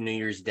Eve, New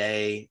Year's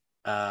Day,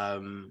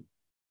 10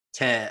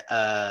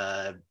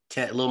 a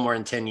little more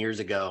than 10 years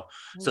ago.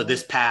 Mm-hmm. So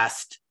this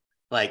past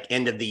like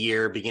end of the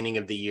year, beginning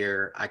of the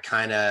year, I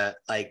kind of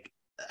like,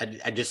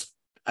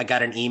 I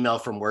got an email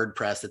from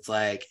WordPress. It's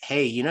like,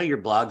 hey, your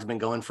blog's been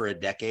going for a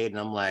decade. And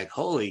I'm like,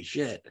 holy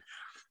shit.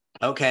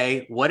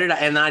 Okay.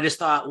 And I just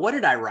thought, what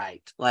did I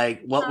write?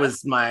 Like, what were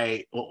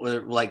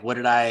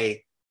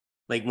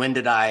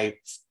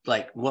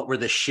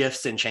the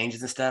shifts and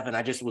changes and stuff? And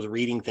I just was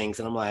reading things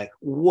and I'm like,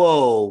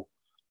 whoa,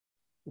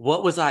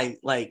 what was I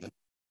like?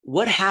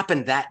 What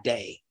happened that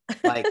day?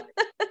 Like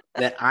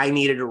that I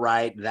needed to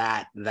write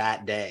that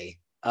day.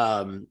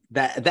 That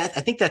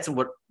I think that's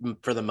what,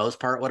 for the most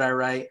part, what I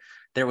write.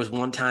 There was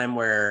one time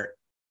where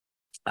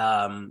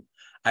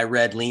I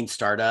read Lean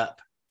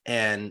Startup,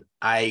 and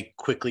I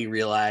quickly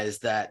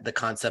realized that the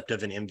concept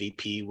of an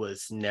MVP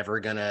was never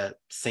going to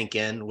sink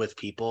in with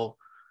people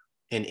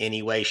in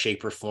any way,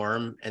 shape, or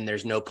form. And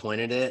there's no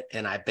point in it.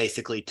 And I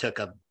basically took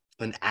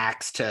an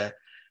axe to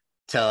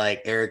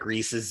like Eric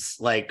Ries's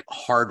like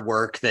hard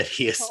work that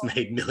he has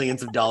made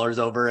millions of dollars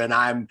over. And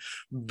I'm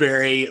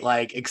very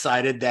like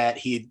excited that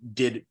he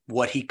did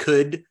what he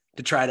could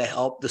to try to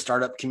help the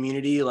startup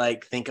community,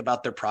 like think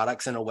about their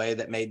products in a way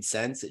that made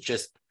sense. It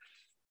just,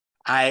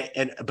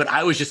 but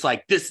I was just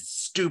like, this is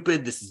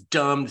stupid. This is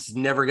dumb. This is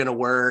never going to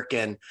work.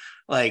 And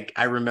like,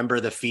 I remember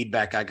the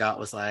feedback I got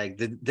was like,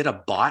 did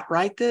a bot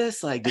write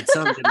this? Like, did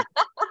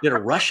a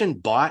Russian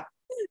bot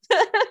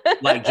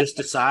like just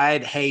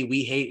decide, hey,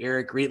 we hate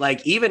Eric Ries?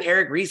 Like even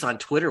Eric Ries on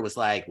Twitter was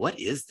like, what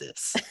is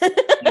this?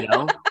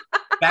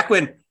 Back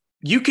when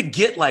you could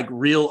get like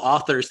real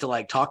authors to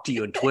like talk to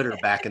you on Twitter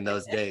back in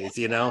those days,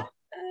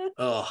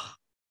 Oh,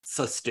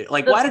 so stupid.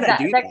 Like, why did I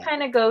do that? That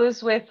kind of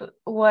goes with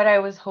what I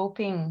was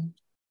hoping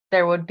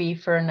there would be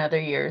for another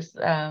year's.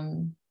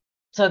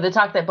 So the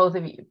talk that both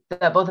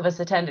of us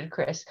attended,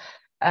 Chris,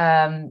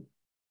 I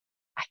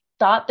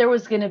thought there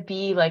was going to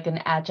be like an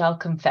Agile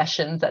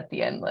confessions at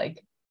the end,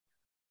 like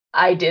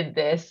I did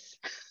this.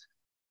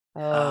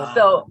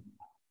 So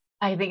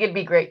I think it'd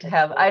be great to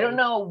have, I don't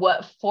know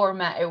what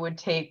format it would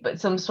take,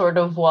 but some sort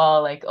of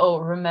wall, like, oh,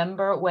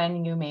 remember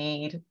when you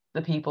made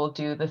the people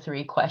do the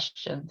 3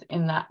 questions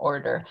in that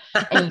order,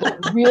 and you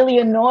got really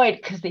annoyed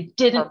because they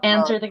didn't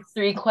answer the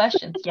 3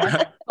 questions.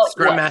 Yes.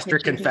 Scrum Master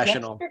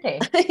confessional.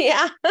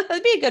 Yeah,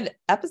 that'd be a good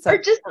episode. Or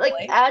just like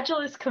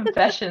Agilist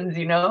confessions,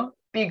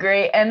 be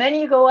great. And then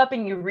you go up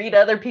and you read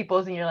other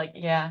people's and you're like,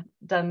 yeah,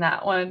 done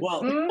that one.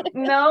 Well,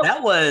 no,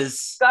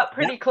 got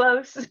pretty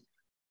close.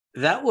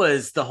 That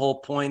was the whole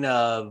point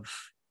of,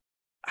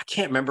 I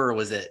can't remember,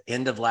 was it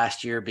end of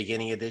last year,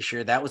 beginning of this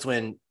year? That was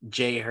when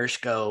Jay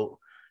Hershko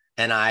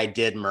and I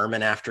did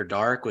Murman After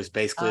Dark, was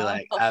basically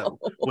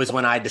was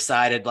when I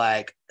decided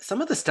like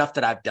some of the stuff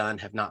that I've done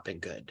have not been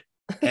good.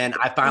 And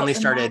I finally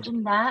started.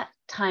 Imagine that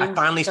times I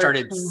finally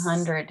started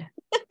 1,300.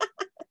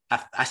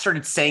 I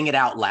started saying it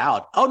out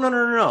loud. Oh,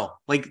 no.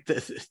 Like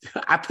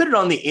I put it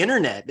on the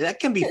internet.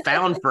 That can be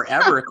found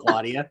forever,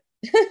 Claudia.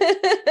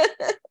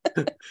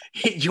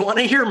 You want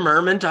to hear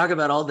Murman talk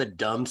about all the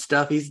dumb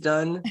stuff he's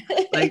done?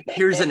 Like,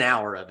 here's an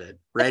hour of it.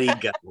 Ready,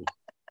 go.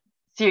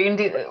 So you're going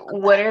to do,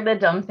 what are the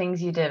dumb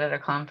things you did at a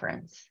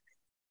conference?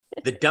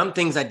 The dumb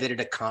things I did at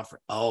a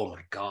conference. Oh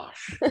my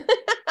gosh.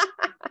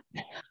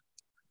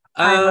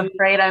 I'm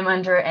afraid I'm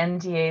under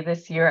NDA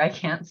this year. I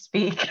can't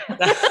speak.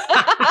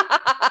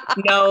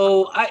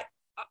 No, I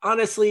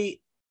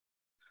honestly,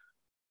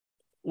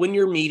 when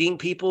you're meeting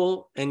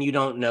people and you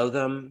don't know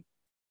them,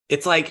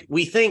 it's like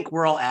we think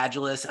we're all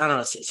Agilists. I don't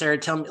know, Sarah,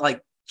 tell me,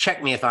 like,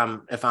 check me if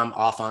I'm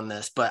off on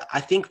this, but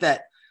I think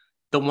that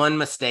the one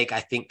mistake I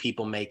think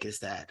people make is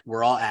that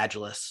we're all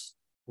Agilists.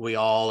 We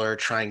all are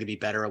trying to be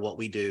better at what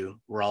we do.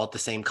 We're all at the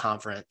same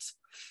conference.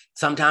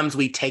 Sometimes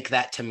we take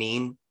that to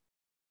mean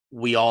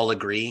we all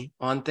agree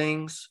on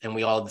things and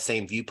we all have the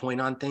same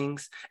viewpoint on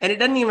things. And it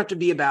doesn't even have to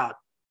be about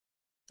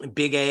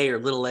big A or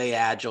little a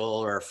Agile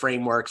or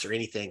frameworks or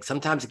anything.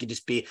 Sometimes it could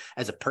just be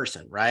as a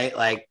person, right?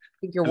 Like,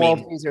 I think your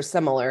worldviews are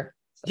similar.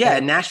 Yeah,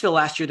 in Nashville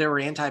last year, there were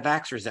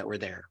anti-vaxxers that were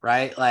there,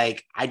 right?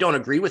 Like, I don't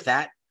agree with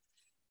that.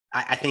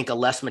 I think a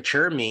less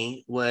mature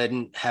me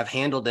wouldn't have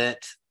handled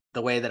it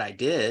the way that I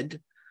did.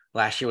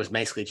 Last year was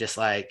basically just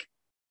like,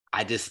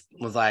 I just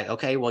was like,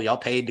 okay, well, y'all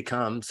paid to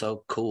come,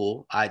 so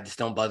cool. I just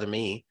don't bother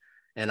me,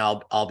 and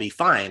I'll be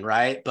fine,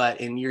 right?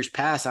 But in years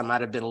past, I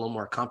might have been a little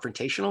more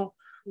confrontational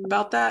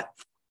about that.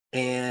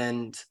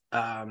 And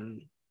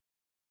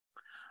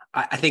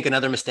I think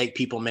another mistake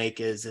people make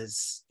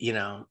is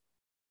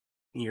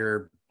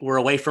you're we're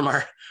away from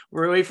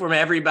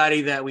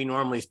everybody that we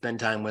normally spend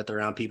time with,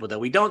 around people that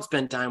we don't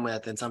spend time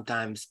with. And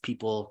sometimes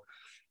people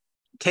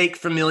take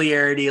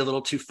familiarity a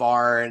little too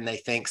far, and they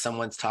think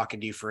someone's talking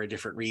to you for a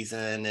different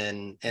reason.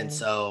 And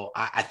so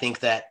I think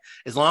that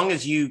as long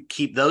as you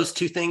keep those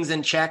two things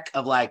in check,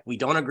 of like, we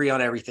don't agree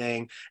on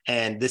everything,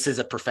 and this is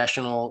a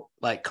professional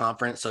like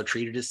conference, so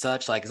treat it as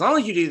such. Like, as long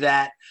as you do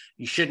that,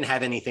 you shouldn't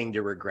have anything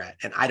to regret.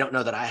 And I don't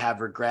know that I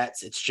have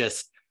regrets. It's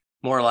just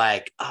more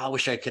like, oh, I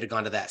wish I could have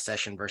gone to that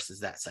session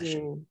versus that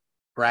session.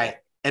 Right.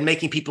 And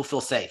making people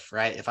feel safe.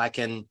 Right. If I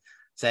can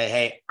say,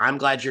 hey, I'm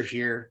glad you're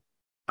here,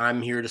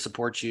 I'm here to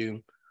support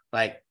you.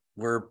 Like,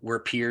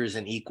 we're peers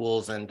and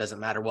equals, and doesn't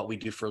matter what we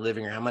do for a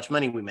living or how much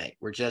money we make.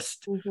 We're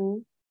just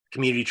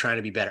community trying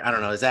to be better. I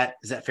don't know. Is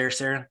that fair,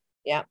 Sarah?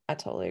 Yeah, I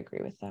totally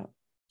agree with that.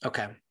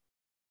 Okay.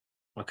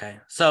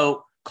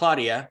 So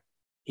Claudia,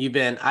 you've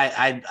been,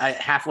 I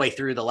halfway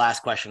through the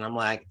last question, I'm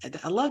like,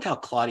 I love how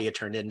Claudia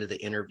turned into the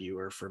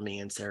interviewer for me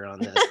and Sarah on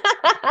this.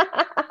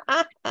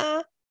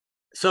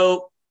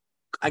 So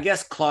I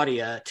guess,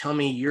 Claudia, tell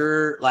me,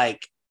 you're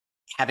like,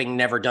 having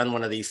never done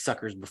one of these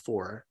suckers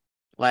before,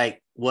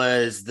 like,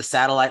 was the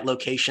satellite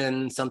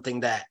location something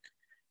that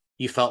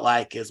you felt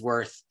like is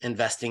worth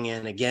investing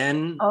in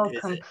again? Oh,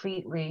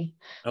 completely.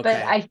 Okay.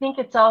 But I think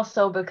it's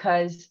also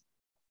because,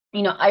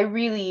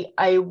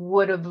 I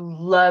would have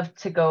loved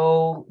to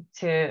go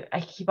to, I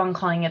keep on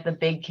calling it the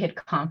Big Kid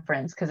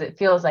Conference, because it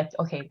feels like,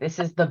 okay, this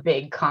is the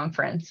big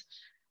conference.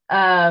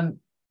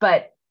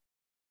 But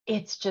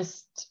it's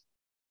just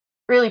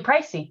really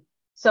pricey.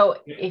 So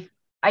if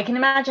I can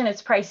imagine,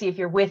 it's pricey if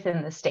you're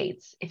within the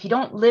States. If you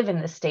don't live in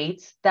the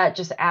States, that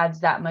just adds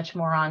that much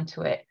more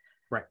onto it.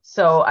 Right. I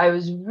So I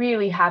was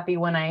really happy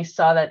when I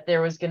saw that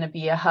there was going to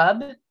be a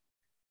hub,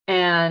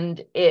 and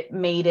it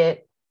made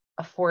it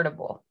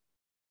affordable.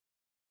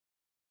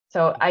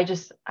 So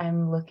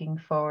I'm looking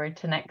forward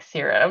to next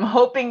year. I'm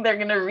hoping they're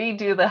going to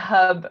redo the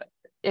hub.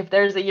 If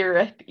there's a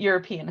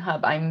European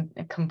hub, I'm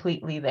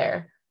completely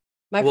there.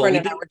 My friend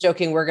and I were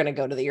joking, we're going to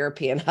go to the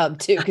European hub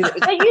too.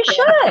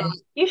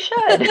 You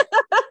should.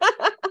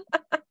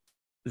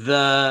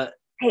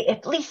 Hey,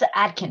 if Lisa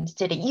Adkins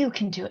did it, you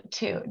can do it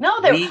too. No,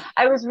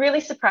 I was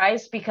really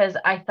surprised, because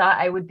I thought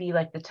I would be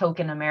like the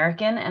token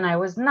American, and I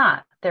was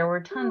not. There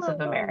were tons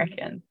of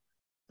Americans.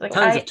 Like,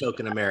 tons of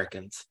token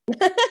Americans. Is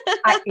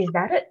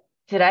that it?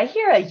 Did I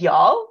hear a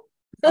y'all?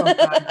 Oh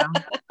God,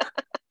 no.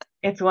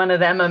 It's one of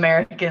them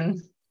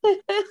Americans.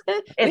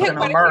 It's an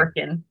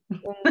American.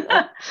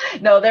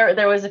 No, there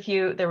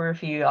were a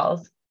few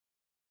y'alls.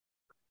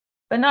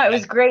 But no, it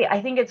was great.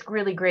 I think it's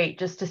really great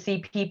just to see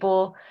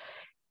people.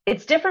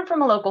 It's different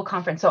from a local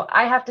conference. So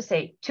I have to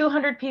say,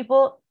 200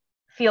 people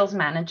feels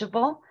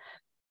manageable,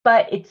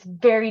 but it's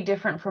very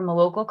different from a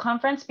local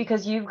conference,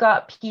 because you've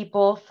got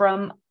people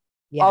from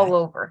all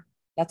over.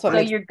 That's what. So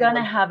you're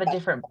gonna have a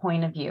different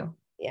point of view.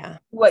 Yeah.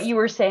 What you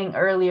were saying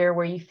earlier,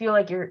 where you feel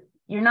like you're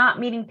not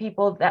meeting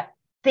people that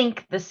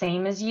think the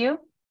same as you,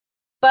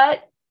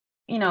 but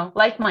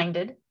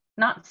like-minded,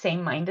 not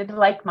same-minded,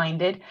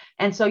 like-minded.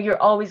 And so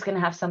you're always going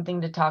to have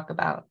something to talk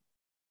about.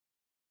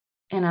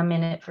 And I'm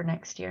in it for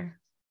next year.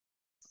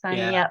 Sign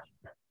me up.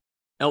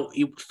 Oh,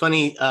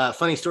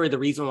 funny story. The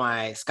reason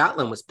why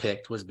Scotland was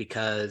picked was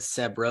because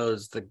Seb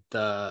Rose,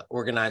 the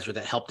organizer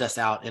that helped us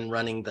out in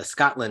running the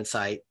Scotland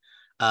site,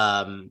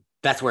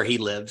 that's where he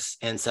lives.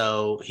 And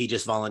so he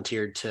just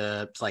volunteered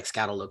to like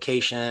scout a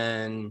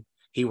location.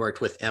 He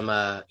worked with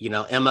Emma,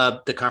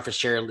 Emma, the conference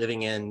chair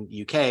living in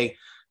UK,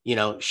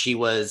 she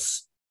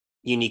was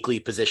uniquely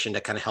positioned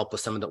to kind of help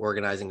with some of the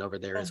organizing over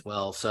there as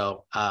well.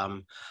 So,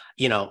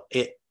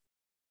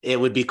 it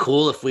would be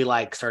cool if we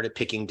like started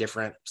picking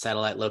different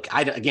satellite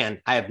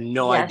I have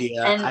no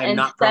idea.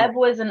 And Seb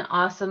was an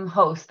awesome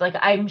host. Like,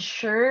 I'm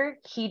sure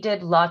he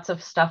did lots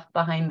of stuff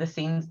behind the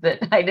scenes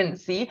that I didn't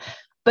see,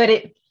 but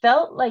it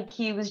felt like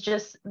he was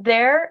just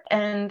there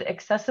and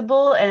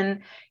accessible,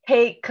 and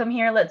hey, come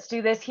here, let's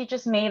do this. He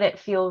just made it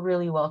feel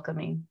really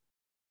welcoming.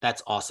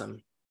 That's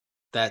awesome.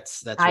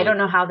 That's I don't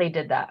know how they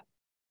did that.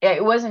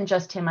 It wasn't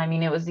just him. I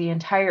mean, it was the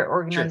entire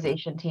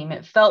organization team.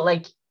 It felt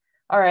like,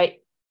 all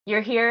right,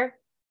 you're here.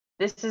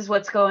 This is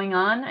what's going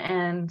on.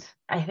 And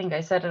I think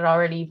I said it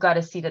already. You've got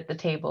a seat at the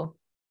table.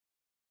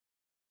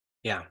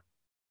 Yeah,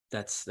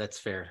 that's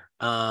fair.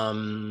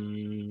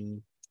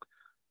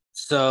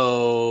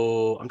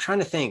 So I'm trying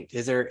to think,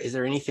 is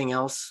there anything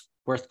else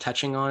worth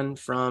touching on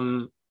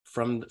from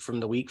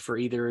the week for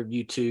either of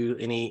you two?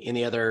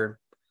 Any other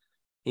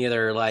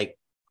like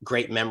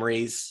great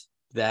memories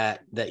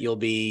that you'll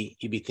be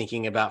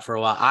thinking about for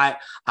a while?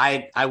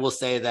 I will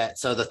say that,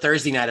 so the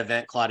Thursday night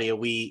event, Claudia,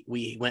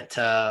 we went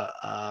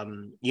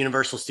to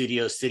Universal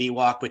Studios City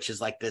Walk, which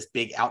is like this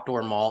big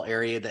outdoor mall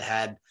area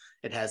that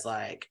has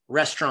like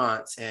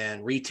restaurants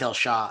and retail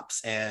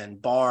shops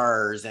and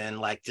bars and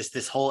like just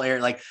this whole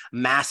area, like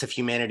massive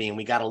humanity. And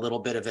we got a little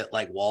bit of it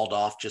like walled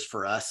off just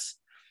for us.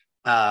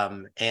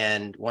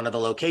 And one of the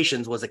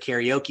locations was a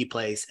karaoke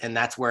place. And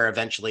that's where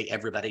eventually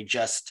everybody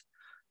just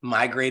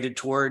migrated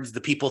towards.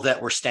 The people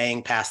that were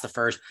staying past the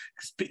first,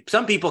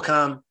 some people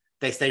come,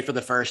 they stay for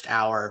the first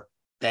hour,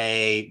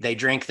 They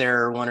drink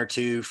their 1 or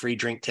 2 free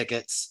drink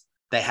tickets.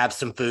 They have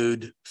some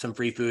food, some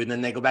free food, and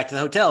then they go back to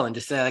the hotel and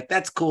just say like,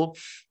 that's cool.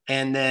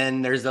 And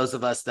then there's those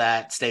of us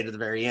that stay to the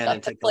very end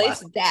and take the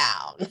place last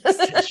down.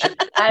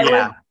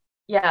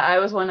 I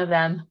was one of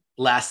them.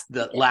 Last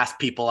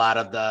people out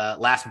of the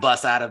last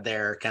bus out of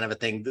there, kind of a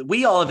thing.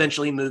 We all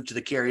eventually moved to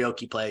the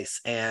karaoke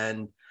place,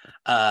 and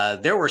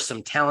there were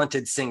some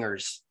talented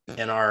singers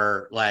in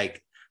our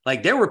like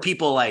there were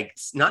people like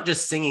not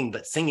just singing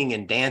but singing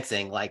and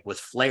dancing like with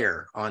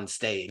flair on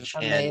stage.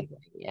 Amazing. And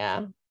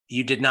yeah,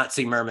 you did not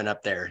see Murman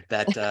up there.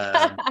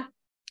 That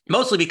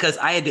mostly because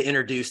I had to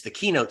introduce the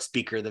keynote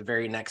speaker the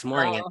very next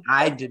morning, and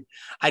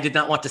I did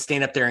not want to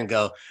stand up there and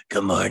go,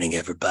 "Good morning,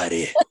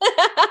 everybody.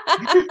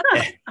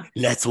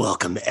 Let's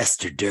welcome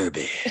Esther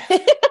Derby."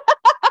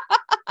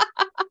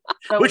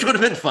 Which would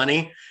have been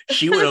funny.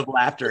 She would have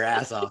laughed her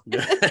ass off.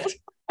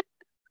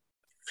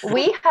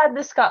 We had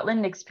the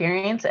Scotland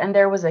experience, and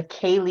there was a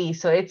Ceilidh,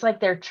 so it's like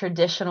their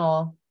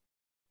traditional,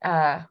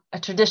 a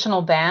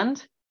traditional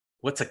band.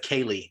 What's a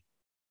Ceilidh?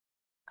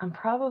 I'm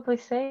probably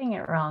saying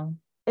it wrong.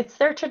 It's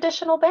their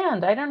traditional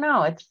band. I don't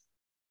know.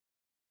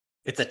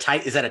 It's a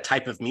type. Is that a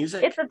type of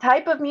music? It's a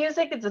type of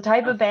music. It's a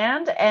type of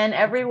band, and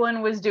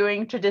everyone was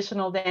doing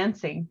traditional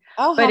dancing.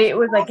 Oh, but it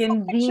was like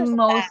in the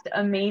most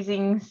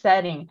amazing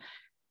setting.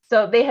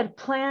 So they had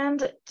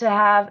planned to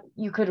have,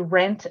 you could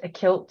rent a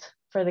kilt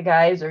for the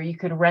guys, or you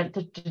could rent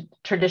the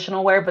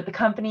traditional wear, but the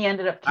company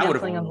ended up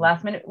canceling on the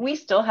last minute. We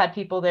still had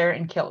people there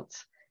in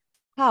kilts.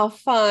 How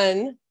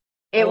fun.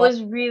 It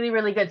was really,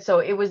 really good. So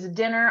it was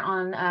dinner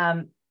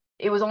on,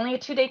 it was only a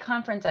 2-day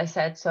conference, I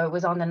said. So it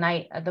was on the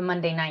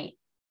Monday night.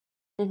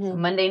 Mm-hmm. So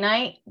Monday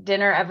night,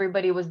 dinner,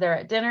 everybody was there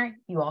at dinner.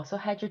 You also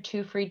had your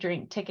 2 free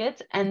drink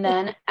tickets. And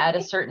then at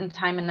a certain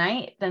time of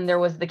night, then there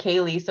was the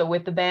Ceilidh. So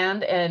with the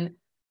band, and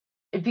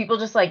people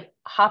just like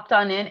hopped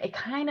on in. It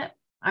kind of,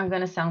 I'm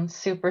going to sound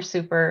super,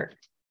 super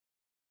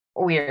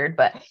weird,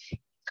 but it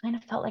kind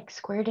of felt like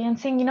square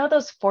dancing. You know,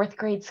 those 4th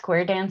grade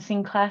square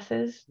dancing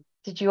classes?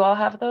 Did you all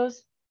have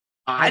those?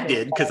 I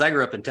did, because I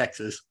grew up in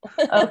Texas.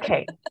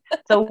 Okay.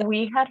 So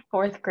we had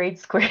 4th grade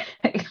square.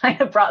 It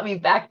kind of brought me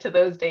back to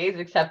those days,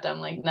 except I'm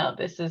like, no,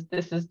 this is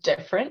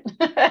different.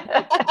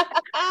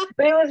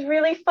 But it was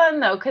really fun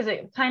though, because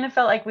it kind of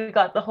felt like we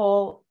got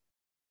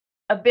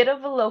a bit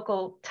of a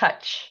local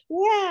touch.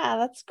 Yeah,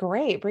 that's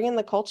great. Bring in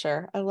the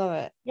culture. I love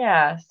it.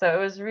 Yeah. So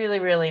it was really,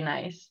 really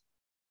nice.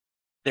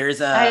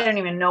 I don't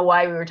even know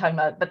why we were talking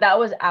about it, but that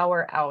was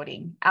our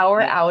outing.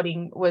 Our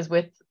outing was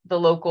with the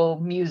local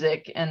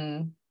music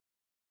and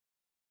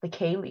the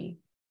Ceilidh.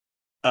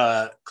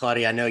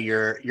 Claudia, I know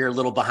you're a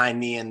little behind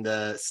me in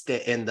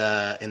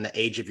the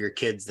age of your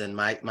kids than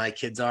my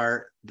kids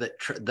are.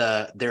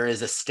 There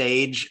is a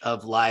stage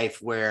of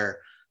life where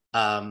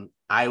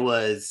I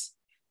was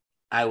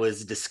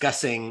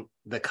discussing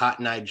the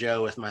Cotton Eye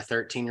Joe with my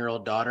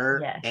 13-year-old daughter,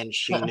 yes. And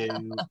she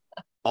knew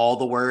all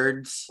the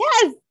words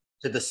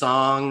to the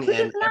song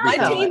and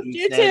everything that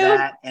you say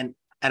that, and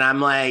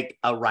I'm like,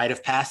 a rite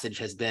of passage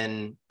has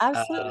been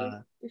absolutely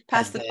we've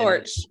passed the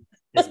torch.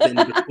 Has been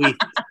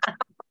bequeathed.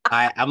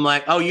 I'm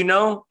like, you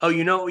know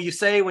what you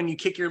say when you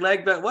kick your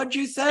leg, but what'd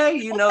you say?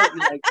 You know,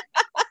 like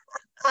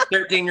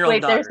 13-year-old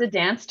Wait, daughter. there's a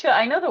dance to it.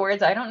 I know the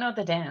words. I don't know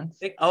the dance.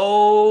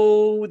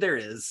 There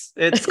is.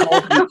 It's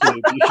called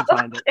YouTube. You should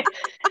find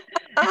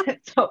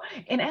it. So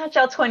in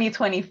Agile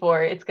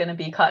 2024, it's going to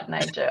be Cotton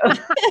Eye Joe.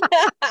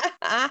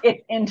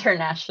 It's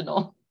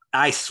international.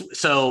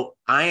 So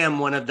I am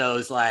one of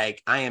those,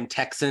 like, I am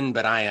Texan,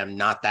 but I am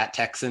not that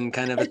Texan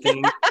kind of a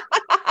thing.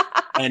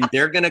 And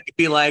they're going to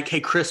be like, hey,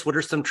 Chris, what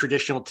are some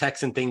traditional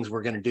Texan things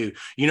we're going to do?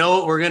 You know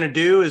what we're going to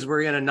do is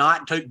we're going to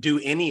not do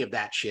any of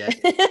that shit.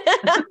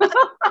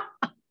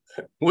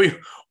 We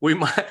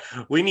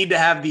need to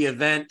have the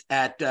event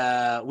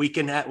at we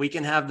can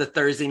have the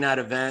Thursday night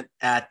event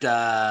at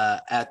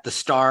the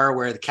Star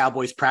where the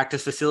Cowboys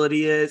practice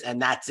facility is,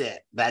 and that's it.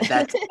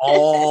 That's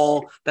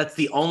all. That's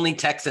the only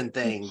Texan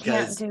thing. You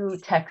can't do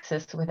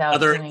Texas without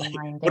doing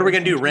line. What are we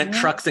gonna do? Rent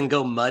trucks and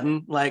go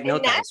mudding? Like, no.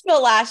 In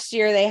Nashville last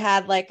year, they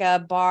had like a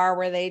bar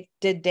where they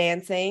did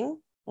dancing,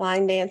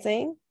 line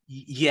dancing.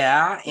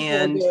 Yeah,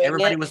 and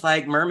everybody was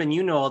like, Murman,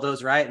 you know all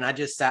those, right? And I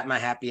just sat my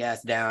happy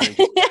ass down and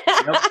just,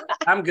 nope,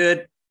 I'm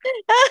good.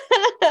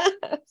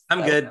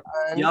 I'm good.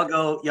 Fun. Y'all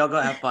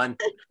go have fun.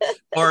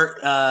 Or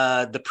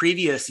the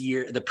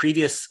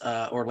previous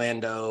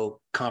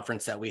Orlando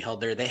conference that we held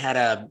there, they had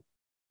a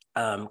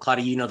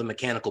Claudia, you know the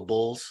mechanical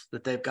bulls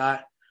that they've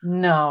got?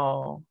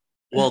 No.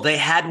 Well, they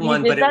had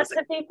one, but it was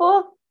to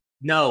people?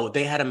 No,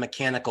 they had a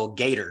mechanical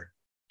gator.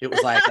 It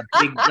was like a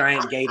big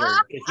giant gator.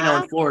 If you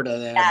know, in Florida,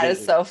 that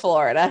is so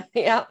Florida.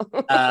 Yeah.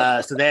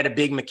 So they had a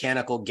big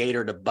mechanical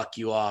gator to buck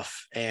you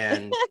off,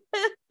 and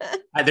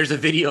there's a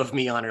video of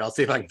me on it. I'll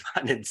see if I can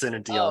find it and send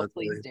it to y'all.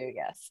 Please do.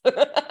 Yes.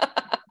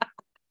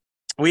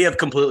 We have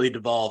completely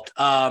devolved.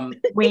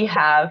 We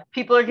have.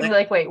 People are gonna be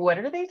like, wait, what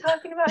are they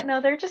talking about? No,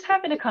 they're just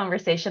having a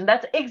conversation.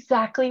 That's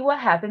exactly what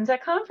happens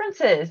at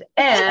conferences.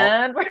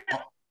 And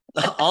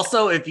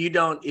also, if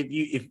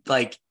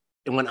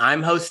when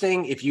I'm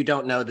hosting, if you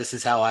don't know, this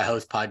is how I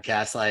host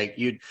podcasts. Like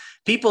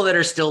people that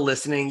are still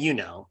listening,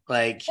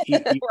 like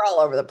we're all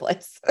over the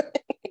place.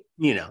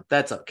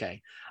 That's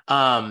okay.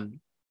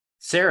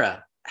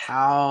 Sarah,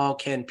 how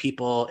can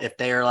people, if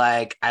they're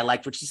like, I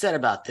liked what you said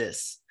about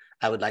this,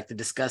 I would like to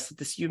discuss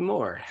this you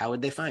more, how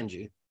would they find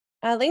you?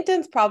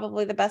 LinkedIn's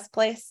probably the best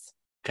place.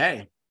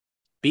 Okay.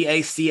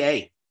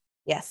 BACA.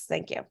 Yes,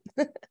 thank you.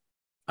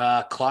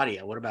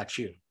 Claudia, what about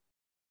you?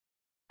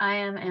 I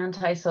am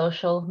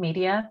anti-social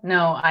media.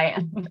 No, I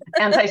am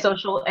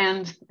anti-social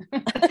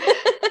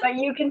but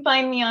you can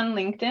find me on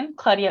LinkedIn,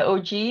 Claudia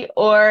OG,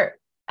 or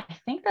I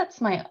think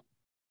that's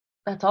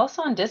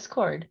also on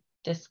Discord,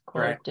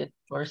 Right.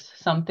 Discourse,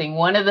 something,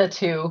 one of the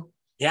two.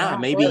 Yeah,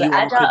 maybe or you all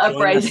Agile could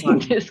join us on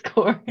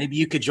Discord. Maybe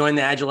you could join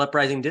the Agile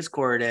Uprising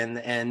Discord,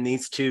 and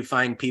these two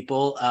fine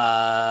people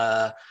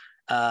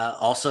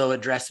also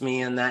address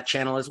me in that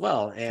channel as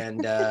well,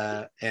 and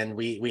and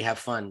we have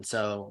fun.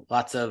 So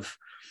lots of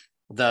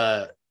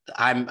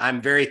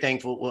I'm very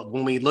thankful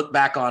when we look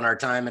back on our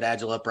time at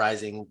Agile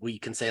Uprising, we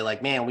can say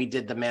like, man, we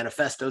did the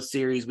manifesto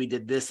series, we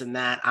did this and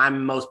that.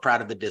 I'm most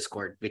proud of the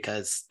Discord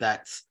because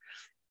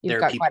you've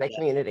got quite a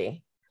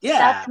community. Yeah,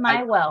 that's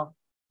my well.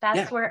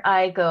 That's where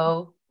I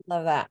go.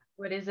 Love that.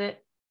 What is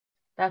it?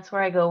 That's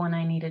where I go when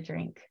I need a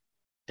drink.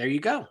 There you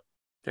go.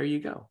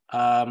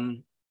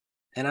 And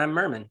I'm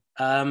Murman.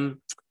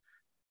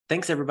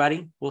 Thanks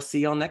everybody. We'll see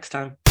y'all next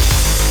time.